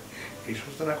চেষ্টা করা, এই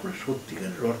সমস্ত না করে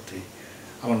সত্যিকারের অর্থে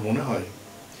আমার মনে হয়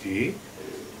যে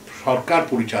সরকার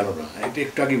পরিচালনা, এটা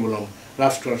একটু আগে বললাম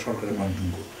রাষ্ট্র আর সরকারের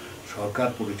পার্থক্য, সরকার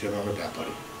পরিচালনার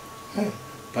ব্যাপারে হ্যাঁ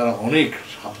তারা অনেক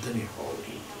সাবধানী হওয়া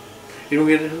উচিত। এবং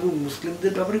এটা শুধু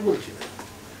মুসলিমদের ব্যাপারে বলছি না,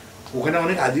 ওখানে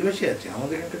অনেক আদিবাসী আছে,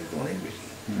 আমাদের এখানকার থেকে অনেক বেশি।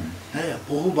 হ্যাঁ,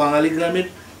 বহু বাঙালি গ্রামের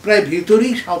প্রায়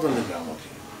ভিতরেই সাঁওতালদের গ্রাম আছে,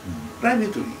 প্রায়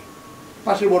ভিতরেই,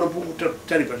 পাশে বড় পুকুরটার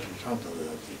চারিপাশে সাঁওতালদের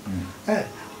আছে। হ্যাঁ,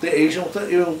 তো এই সমস্ত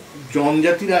এবং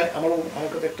জনজাতিরা আমার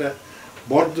কাছে একটা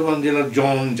বর্ধমান জেলার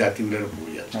জনজাতি বলে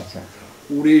বই আছে।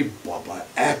 ওরে বাবা,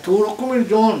 এত রকমের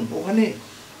জন ওখানে,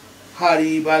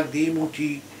 হাড়ি বাগদি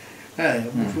মুচি, হ্যাঁ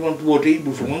মুসলমান তো বটেই,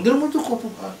 মুসলমানদের মতো কত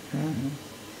ভাগ,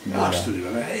 আশ্চর্য।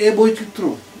 এই বৈচিত্র্য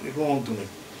এরকম অন্ত নেই।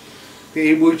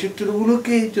 এই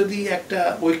বৈচিত্র্যগুলোকে যদি একটা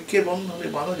ঐক্যের বন্ধনে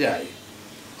বাঁধা যায়,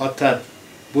 অর্থাৎ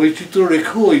বৈচিত্র্য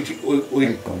রেখেও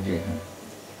ঐক্য,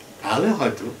 তাহলে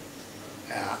হয়তো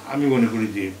আমি মনে করি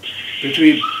যে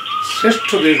পৃথিবীর শ্রেষ্ঠ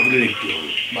দেশগুলির একটি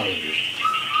হবে বাংলাদেশ।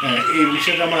 হ্যাঁ, এই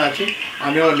বিষয়টা আমার আছে।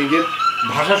 আমি আমার নিজের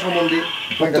ভাষা সম্বন্ধে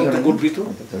অত্যন্ত গর্বিত।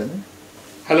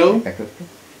 হ্যালো,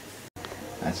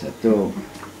 আচ্ছা, তো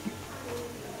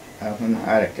এখন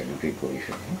আর একটা দুটোই করি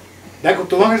শুধু। দেখো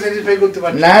তোমাকে স্যাটিসফাই করতে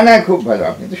পারি না না, খুব ভালো,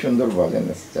 আপনি তো সুন্দর বলেন,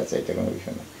 আচ্ছা এটা কোনো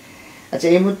বিষয় না। আচ্ছা,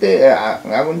 এই মুহূর্তে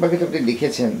আগুন পাখি তো আপনি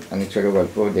লিখেছেন অনেক ছোট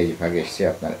গল্প, দেশভাগ এসছে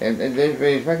আপনার,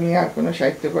 দেশভাগ নিয়ে আর কোনো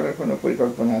সাহিত্য করার কোনো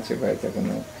পরিকল্পনা আছে বা এটা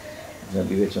কোনো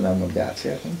বিবেচনার মধ্যে আছে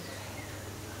এখন?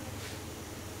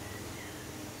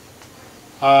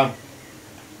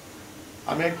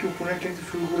 আমি একটু উপন্যাসটা একটু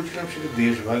শুরু করেছিলাম, সেটা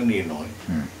দেশভাগ নিয়ে নয়,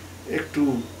 একটু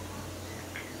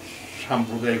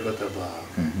সাম্প্রদায়িকতা বা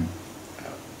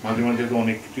মাঝে মাঝে তো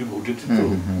অনেক কিছুই ঘটেছে তো,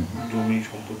 জমি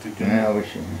সম্পত্তির জন্য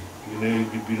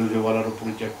বিরোধীওয়ালার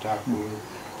উপরে যে একটা আক্রমণ,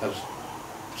 তার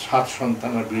 7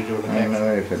 সন্তান আর বিরোধীওয়ালা,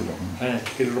 হ্যাঁ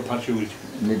সেগুলো ফাঁসি হয়েছে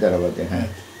নিদারাবাদে। হ্যাঁ,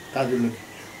 তার জন্য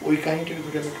ওই কাহিনীটাকে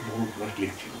ধরে আমি একটা বড় উপন্যাস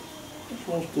লিখছিলাম।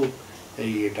 সমস্ত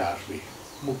এই এটা আসবে,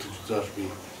 মুক্তিযুদ্ধ আসবে,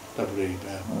 তারপরে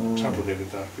এইটা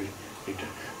সাম্প্রদায়িকতা আসবে, এটা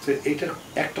তো এইটার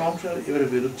একটা অংশ এবারে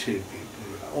বেরোচ্ছে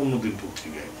অন্যদিন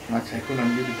পত্রিকায়। আচ্ছা, এখন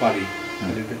আমি যদি পারি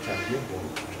তাহলে এটা চালিয়ে বড়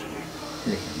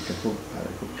খুব ভালো,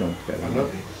 খুব চমৎকার,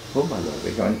 খুব ভালো হবে।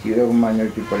 কারণ কীরকম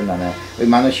মাইনরিটির পরে নানা ওই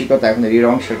মানসিকতা, এখন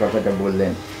নিরংশের কথাটা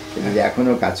বললেন, যে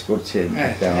এখনও কাজ করছেন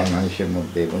একটা মানুষের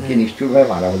মধ্যে, এবং কি নিষ্ঠুরভাবে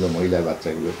মারা হলো মহিলার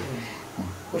বাচ্চাগুলোকে,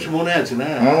 মনে আছে না?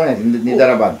 মনে আছে,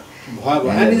 নিদারাবাদ,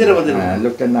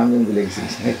 লোকটার নাম যেন ভুলে গেছি,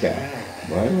 এটা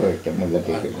ভয়াবহ একটা মোল্লা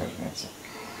টাইপের ঘটনা আছে।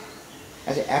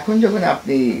 আচ্ছা, এখন যখন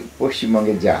আপনি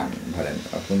পশ্চিমবঙ্গে যান, ধরেন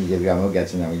আপনি নিজের গ্রামেও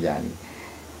গেছেন আমি জানি,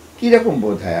 কীরকম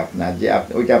বোধ হয় আপনার যে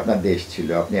ওইটা আপনার দেশ ছিল,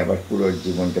 আপনি আবার পুরো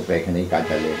জীবনটা প্রায় এখানেই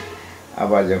কাটালেন,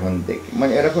 আবার যখন দেখি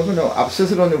মানে এরকম কোনো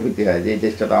আফসোসের অনুভূতি হয় যে এই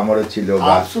দেশটা তো আমারও ছিল?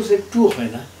 আফসোস একটুও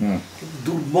হয় না, কিন্তু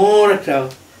দুর্বল একটা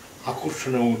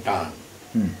আকর্ষণ এবং টান,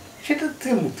 সেটা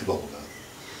থেকে মুক্তি পাবো না।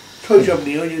 শৈশব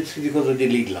নিয়ে ওই যে স্মৃতিকথা যে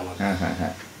লিখলাম,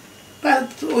 তা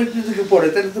ওই দিকে পড়ে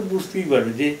তাহলে তো বুঝতেই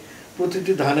পারবে যে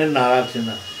প্রতিটি ধানের নাড়া আছে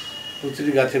না,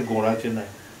 প্রতিটি গাছের গোড়া আছে না,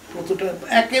 কতটা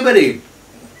একেবারে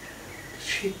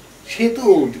সে তো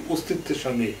অস্তিত্বের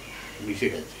সঙ্গে মিশে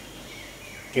গেছে।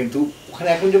 কিন্তু ওখানে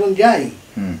এখন যখন যাই,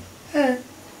 হ্যাঁ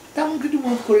তেমন কিছু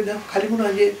বোধ করি না, খালি মনে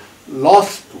হয় যে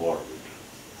লস্ট ওয়ার্ল্ড,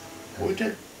 ওইটা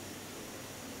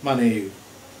মানে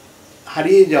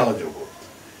হারিয়ে যাওয়া জগৎ।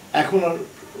 এখন আর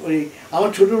ওই আমার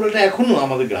ছোটবেলাটা এখনো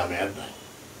আমাদের গ্রামে আর নাই,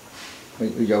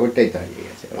 ওই জগৎটাই তো হারিয়ে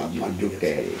গেছে,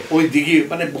 ওই দিঘি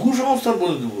মানে বহু সংস্থার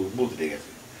বদলে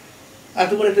গেছে।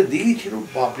 এত বড় একটা দিঘি ছিল,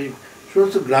 বাপরে,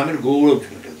 সমস্ত গ্রামের গৌরব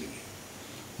ছিল একটা দিঘি।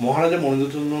 মহারাজা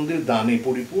মহেন্দ্রচন্দ্র নন্দীর দানে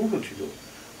পরিপূর্ণ ছিল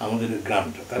আমাদের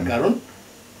গ্রামটা। তার কারণ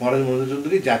মহারাজা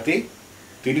মহেন্দ্রচন্দ্রী যাতে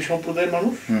তিলি সম্প্রদায়ের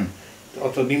মানুষ,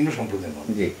 অর্থাৎ নিম্ন সম্প্রদায়ের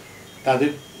মানুষ, তাদের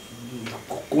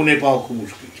কোণে পাওয়া খুব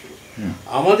মুশকিল ছিল।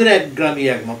 আমাদের এক গ্রামে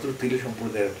একমাত্র তিলি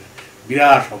সম্প্রদায়ের একটা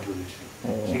বিরাট সম্প্রদায় ছিল,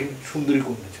 সেখানে সুন্দরী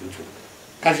কন্যা ছিল, ছোট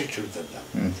কাশীশ্বরী তার নাম।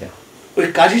 ওই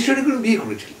কাশীশ্বরী করে বিয়ে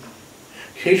করেছিল।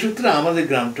 সেই সূত্রে আমাদের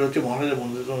গ্রামটা হচ্ছে মহারাজা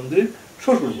মহেন্দ্রচন্দ্রের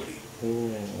শ্বশুর বাড়ি।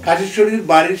 কাশীশ্বরীর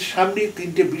বাড়ির সামনে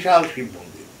 3টে বিশাল শিব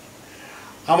মন্দির।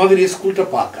 আমাদের স্কুলটা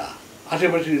পাকা,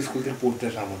 আশেপাশের স্কুল থেকে পড়তে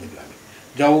আসে আমাদের গ্রামে।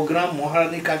 জবগ্রাম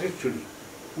মহারানী কাশীশ্বরী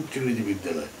উচ্চ ইংরেজি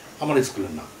বিদ্যালয় আমার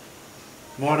স্কুলের নাম,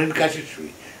 মহারানী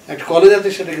কাশীশ্বরী। একটা কলেজ আছে,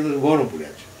 সেটা কিন্তু বহরমপুরে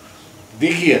আছে,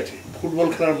 দিঘি আছে, ফুটবল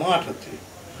খেলার মাঠ আছে,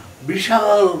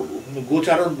 বিশাল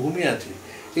গোচারণ ভূমি আছে।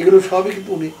 এগুলো সবই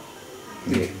কিন্তু উনি,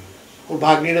 ওর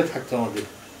ভাগ্নিরা থাকতো আমাদের,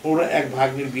 ওরা এক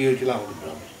ভাগ্নির বিয়ে হয়েছিল আমাদের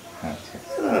গ্রামে।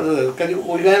 কাজে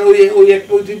ওই গায়ের ওই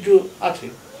একটা ঐতিহ্য আছে।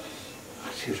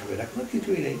 সেসবের এখন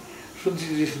কিছুই নেই। শুনছি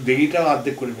যে দিঘিটাও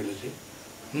অর্ধেক করে ফেলেছে।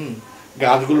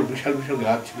 গাছগুলো বিশাল বিশাল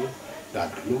গাছ ছিল,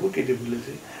 গাছগুলোকেও কেটে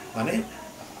ফেলেছে। মানে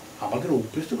আমাদের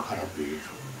অভ্যেস তো খারাপ হয়ে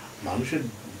গেছে। মানুষের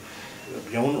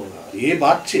যেমন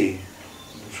বাড়ছে,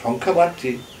 সংখ্যা বাড়ছে,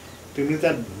 তেমনি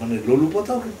তার মানে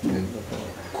লোলুপতাও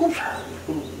খুব স্বাভাবিক,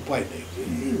 কোনো উপায় নেই,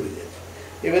 এই হয়ে যাচ্ছে।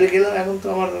 এবারে গেলাম, এখন তো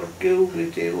আমার কেউ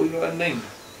বেঁচে ওই ব্যাপার নেই,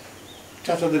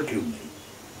 চাচাদের কেউ নেই,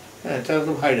 হ্যাঁ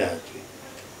চাচাতো ভাইরা আছে।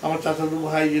 আমার চাচাতো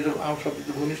ভাই যেটা আমার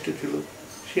সবচেয়ে ঘনিষ্ঠ ছিল,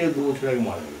 সেও 2 বছর আগে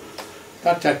মারা গেল,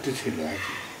 তার 4টে ছেলে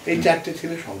আছে, এই 4টে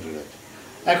ছেলে সংসার আছে।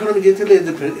 এখন আমি যেতে হলে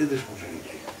এদের সংসারে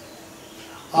যাই।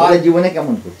 আর জীবনে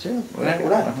কেমন করছে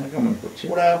ওরা, কেমন করছে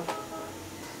ওরা,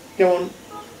 যেমন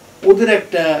ওদের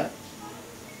একটা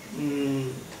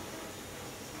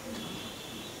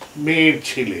মেয়ের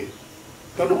ছেলে,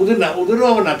 কারণ ওদের না, ওদেরও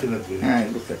আবার নাতি নাতি,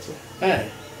 হ্যাঁ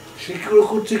সে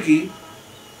করছে কি,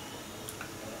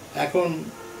 এখন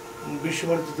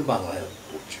বিশ্বভারতীতে বাংলায়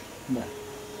পড়ছে,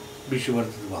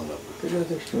 বিশ্বভারতীতে বাংলা পড়ছে।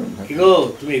 কি গো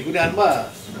তুমি এগুলি আনবা,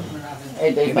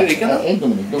 রেখে দাও,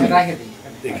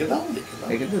 রেখে দাও,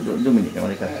 রেখে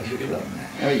দাও,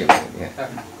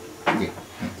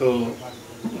 তো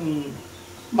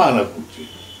বাংলা পড়ছে।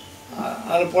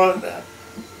 আর পড়া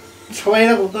সবাই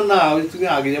এরা বলতো না, ওই তুমি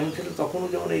আগে যেমন ছিল তখনও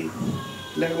যেমন এই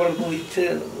লেখাপড়ার কোনো ইচ্ছে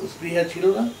স্পৃহা ছিল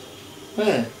না,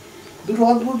 হ্যাঁ 2টো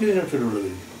অদ্ভুত জিনিস ছোটবেলা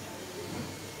হয়েছিল,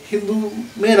 হিন্দু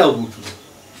মেয়েরাও পড়তো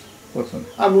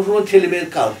আর মুসলমান ছেলে মেয়ের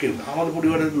কেউ না, আমাদের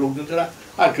পরিবারের লোকজন ছাড়া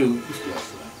আর কেউ স্কুলে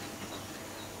আসতো না।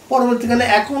 পরবর্তীকালে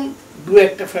এখন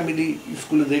 2-1টা ফ্যামিলি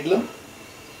স্কুলে দেখলাম,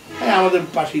 হ্যাঁ আমাদের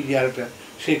পাশেই যে আর একটা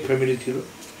শেখ ফ্যামিলি ছিল,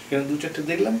 সেখানে 2-4টে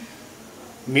দেখলাম,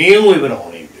 মেয়েও এবার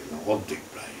অনেক দেখলাম, অর্ধেক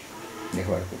প্রায়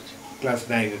লেখাপড়া করছে, ক্লাস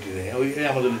 9-10 ওই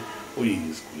আমাদের ওই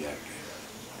স্কুলে আর কি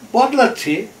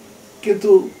বদলাচ্ছে।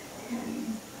 কিন্তু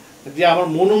যে আমার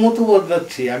মনোমতো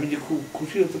বদলাচ্ছে, আমি যে খুব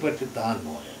খুশি হতে পারছি তা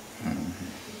নয়।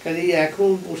 কাজে এখন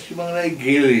পশ্চিমবাংলায়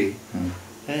গেলে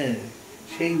হ্যাঁ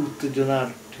সেই উত্তেজনা আর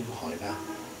ঠিক হয় না।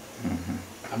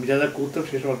 আমি যারা করতাম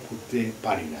সেসব আর করতে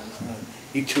পারি না,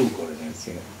 ইচ্ছেও করে না।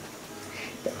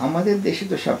 আমাদের দেশে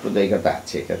তো সাম্প্রদায়িকতা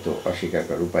আছে, এটা তো অস্বীকার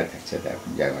করার উপায় থাকছে না, এখন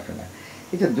যা ঘটনা।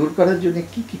 এটা দূর করার জন্য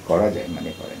কি কি করা যায়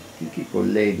মনে করেন, কি কি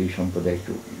করলে এই 2 সম্প্রদায়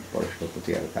একটু পরস্পর প্রতি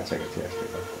আরো কাছাকাছি আসতে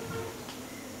পারবে?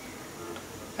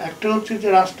 একটা হচ্ছে যে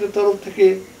রাষ্ট্রের তরফ থেকে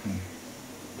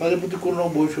তাদের প্রতি কোনো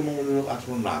বৈষম্যমূলক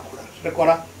আচরণ না করা, সেটা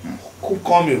করা খুব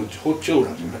কমই হচ্ছেও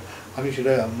না, সেটা আমি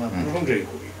সেটা প্রশংসাই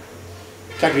করি।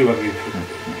 চাকরি বাকরির ক্ষেত্রে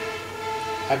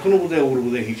এখনো বোধহয় ওর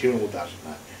বোধহয় হিসেবের মধ্যে আসে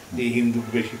না যে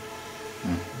হিন্দুকে বেশি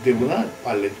দেবো না,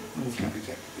 পারলে মুসলিমকে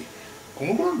চাকরি।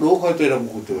 কোনো কোনো লোক হয়তো এরকম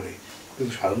করতে পারে,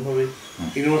 কিন্তু সাধারণভাবে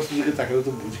ইউনিভার্সিটি থেকে তাকে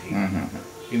তো বুঝি,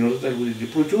 ইউনিভার্সিটি বুঝি যে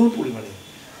প্রচুর পরিমাণে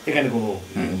এখানে কোনো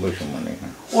বৈষম্য নেই।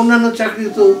 অন্যান্য চাকরি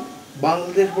তো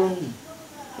বাংলাদেশ বরং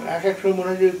এক সময় মনে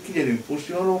হয় যে কী জানি,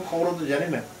 পশ্চিমবঙ্গ খবর তো জানি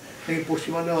না, কিন্তু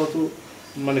পশ্চিমবঙ্গে অত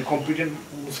মানে কম্পিটেন্ট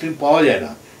মুসলিম পাওয়া যায়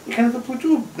না। এখানে তো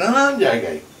প্রচুর নানান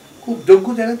জায়গায় খুব যোগ্য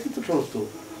জায়গাতেই তো সমস্ত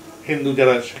হিন্দু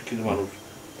যারা শিক্ষিত মানুষ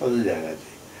তাদের জায়গা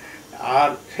আছে। আর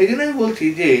সেই জন্য আমি বলছি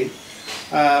যে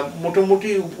মোটামুটি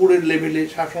উপরের লেভেলে,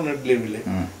 শাসনের লেভেলে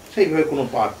সেইভাবে কোনো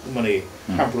মানে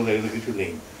সাম্প্রদায়িক কিছু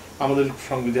নেই। আমাদের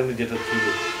সংবিধানে যেটা ছিল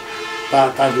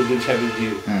তাজউদ্দিন সাহেবের যে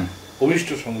অভিষ্ট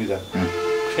সংবিধান,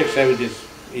 শেখ সাহেবের যে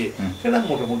সেটা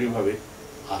মোটামুটি ভাবে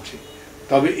আছে।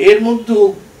 তবে এর মধ্যেও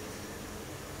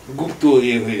গুপ্ত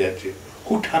হয়ে যাচ্ছে,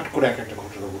 হুটহাট করে এক একটা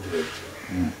ঘটনা ঘটে যাচ্ছে।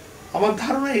 আমার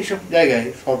ধারণা এইসব জায়গায়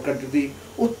সরকার যদি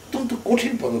অত্যন্ত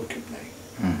কঠিন পদক্ষেপ নেয়,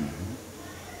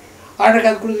 আর একটা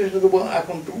কাজ করেছে সেটা তো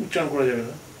এখন তো উচ্চারণ করা যাবে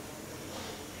না।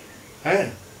 হ্যাঁ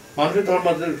মানুষের ধর্ম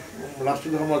আছে,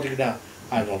 রাষ্ট্রীয় ধর্ম আছে কিনা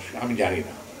আমি জানি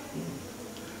না,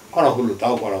 করা হলো,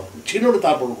 তাও করা হলো, ছিল না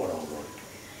তারপরও করা হলো।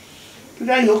 তো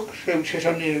যাই হোক,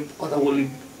 সেসব নিয়ে কথা বলি,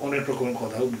 অনেক রকমের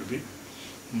কথা বলবি,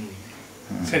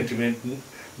 সেন্টিমেন্ট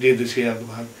যেহেতু সে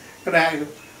ভাগ,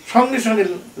 সঙ্গে সঙ্গে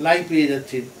লাইভ পেয়ে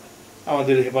যাচ্ছে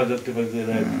আমাদের হেফাজত,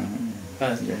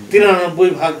 হ্যাঁ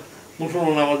 93%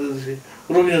 মুসলমান আমাদের দেশে,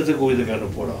 রবীন্দ্রনাথের কবিতা কেন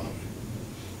পড়া হবে?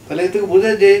 তাহলে এ থেকে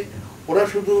বোঝা যে ওরা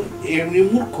শুধু এমনি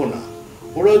মূর্খ না,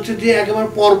 ওরা হচ্ছে যে একেবারে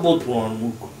পর্বত প্রমাণ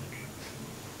মূর্খ।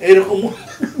 এইরকম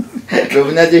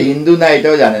রবীন্দ্রনাথ যে হিন্দু না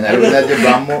এটাও জানে না, রবীন্দ্রনাথ যে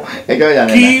ব্রাহ্ম এটাও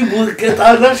জানে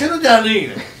না, সেটা জানেই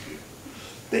না।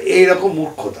 তো এইরকম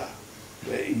মূর্খতা,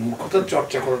 এই মূর্খতার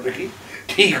চর্চা করাটা কি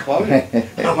ঠিক হবে?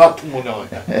 আমার তো মনে হয়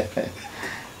না,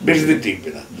 বেশি দিন টিকবে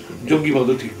না,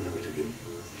 জঙ্গিবাদও টিকবে না বেশি দিন।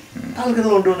 কালকে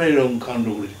লন্ডনে এরকম কাণ্ড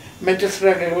করেছে, ম্যানচেস্টারে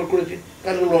একবার করেছে,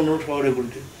 কালকে লন্ডন শহরে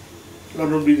করেছে,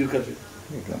 লন্ডন ব্রিজের কাছে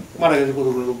মারা গেছে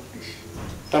কতগুলো লোক।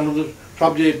 তার মধ্যে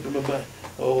সব যে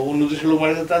অন্য দেশের লোক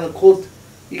মারা গেছে তার খোঁজ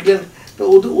ইংল্যান্ড। তো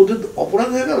ওদের অপরাধ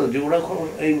হয়ে গেল যে ওরা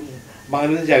এই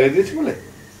বাংলাদেশে জায়গা দিয়েছে বলে,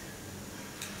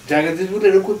 জায়গা দিয়েছে বলে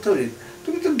এরকম করতে হবে।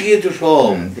 তুমি তো গিয়েছো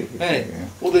সব, হ্যাঁ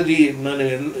ওদের দিয়ে মানে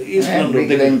ইস্ট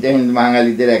লন্ডন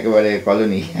বাঙালিদের একেবারে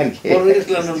কলোনি আর কি, ইস্ট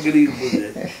লন্ডন গেলেই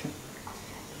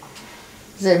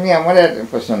এমনি আমার আর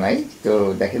প্রশ্ন নাই। তো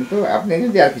দেখেন তো আপনি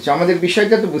যদি আর কিছু, আমাদের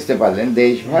বিষয়টা তো বুঝতে পারলেন,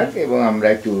 দেশভাগ, এবং আমরা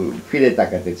একটু ফিরে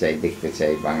তাকাতে চাই, দেখতে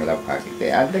চাই বাংলা ভাগতে।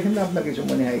 আর দেখেন তো আপনার কিছু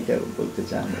মনে হয় এটা বলতে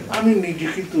চান? আমি নিজে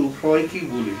কিন্তু সবাইকেই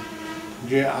বলি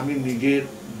যে আমি নিজের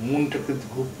মনটা কিন্তু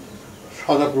খুব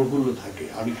সদা প্রফুল্ল থাকে।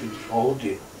 আমি কিন্তু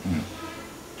সহজে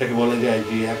তাকে বলা যায়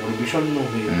যে এখন বিষণ্ণ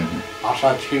হয়ে আশা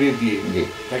ছেড়ে দিয়ে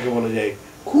তাকে বলা যায়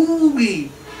খুবই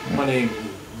মানে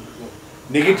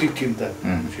নেগেটিভ চিন্তা,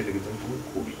 সেটা কিন্তু আমি খুব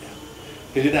করি না।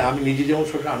 এই জন্য আমি নিজে যেমন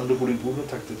সব আনন্দ পরিপূর্ণ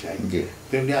থাকতে চাই,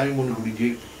 তেমনি আমি মনে করি যে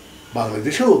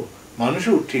বাংলাদেশেও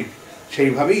মানুষও ঠিক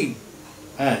সেইভাবেই,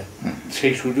 হ্যাঁ,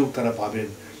 সেই সুযোগ তারা পাবেন,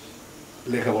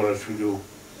 লেখাপড়ার সুযোগ,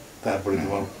 তারপরে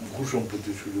তোমার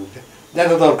ভূসম্পত্তির সুযোগ, যা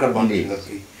যা দরকার মানুষের আর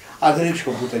কি, আধুনিক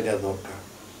সভ্যতায় যা দরকার।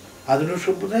 আধুনিক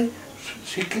সভ্যতায়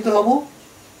শিক্ষিত হব,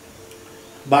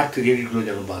 বাড়তি জিনিসগুলো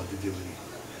যেন বাদ দিতে পারি।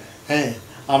 হ্যাঁ,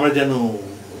 আমরা যেন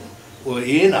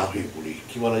না হয়ে পড়ি,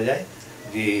 কি বলা যায়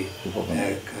যে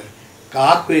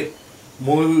কাক হয়ে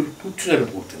ময়ূর পুচ্ছ যেন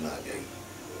পড়তে না যাই,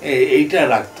 এইটা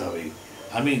রাখতে হবে।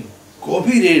 আমি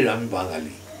গভীরের, আমি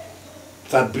বাঙালি,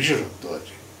 তার বিশেষত্ব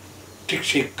আছে, ঠিক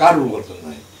সে কারুগত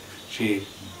নয়, সে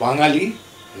বাঙালি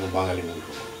এবং বাঙালি মূল,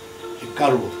 সে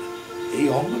কারুগত। এই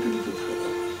অঙ্গটা কিন্তু থাকে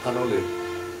না, তা নাহলে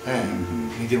হ্যাঁ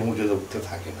নিজের মর্যাদা করতে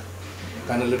থাকে না।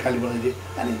 তা নাহলে খালি মনে হয় যে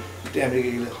আরে আমেরিকা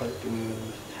গেলে হয়তো,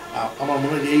 আমার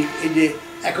মনে হয় যে এই যে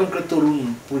এখনকার তরুণ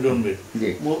প্রজন্মের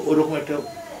ওরকম একটা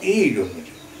এই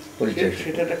জন্মেছে,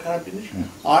 সেটা একটা খারাপ জিনিস।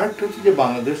 আর একটা হচ্ছে যে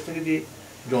বাংলাদেশ থেকে যে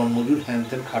জন্মজুর হ্যান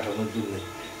ত্যান খাটানোর জন্য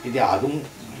এই যে আদম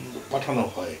পাঠানো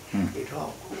হয়, এটা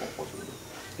খুব অপছন্দ।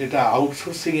 এটা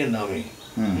আউটসোর্সিং এর নামে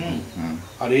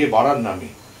আর বাড়ার নামে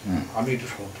আমি এটা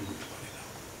সমর্থন করতে পারি না।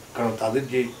 কারণ তাদের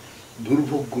যে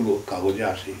দুর্ভোগগুলো কাগজে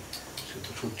আসে সে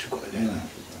তো সহ্য করা যায় না।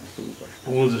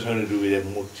 সমুদ্র সাগরে ডুবে যায়,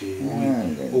 মরছে,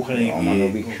 ওখানে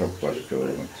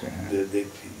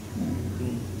দেখছি।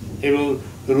 এবং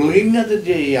রোহিঙ্গাদের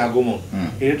যে এই আগমন,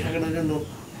 এটা ঠেকানোর জন্য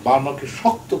বার্মাকে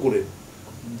শক্ত করে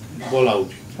বলা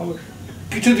উচিত,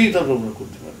 কিছুতেই তা তোমরা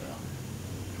করতে পারবে না।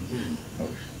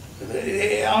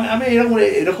 আমি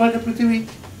এরকম একটা পৃথিবী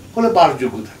হলে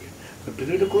বাসযোগ্য থাকে,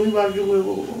 পৃথিবীটা কোনোই বাসযোগ্য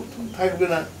থাকবে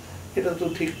না, এটা তো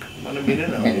ঠিক মানে মেনে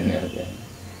নেওয়া যায়।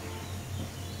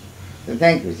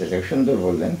 থ্যাংক ইউ স্যার, সুন্দর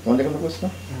বললেন। তোমাদের কোনো প্রশ্ন?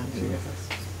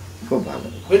 খুব ভালো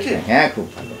হয়েছে, হ্যাঁ খুব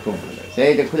ভালো, খুব ভালো।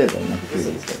 সেইটা খুলে দেন না,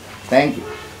 থ্যাংক ইউ,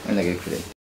 খুলে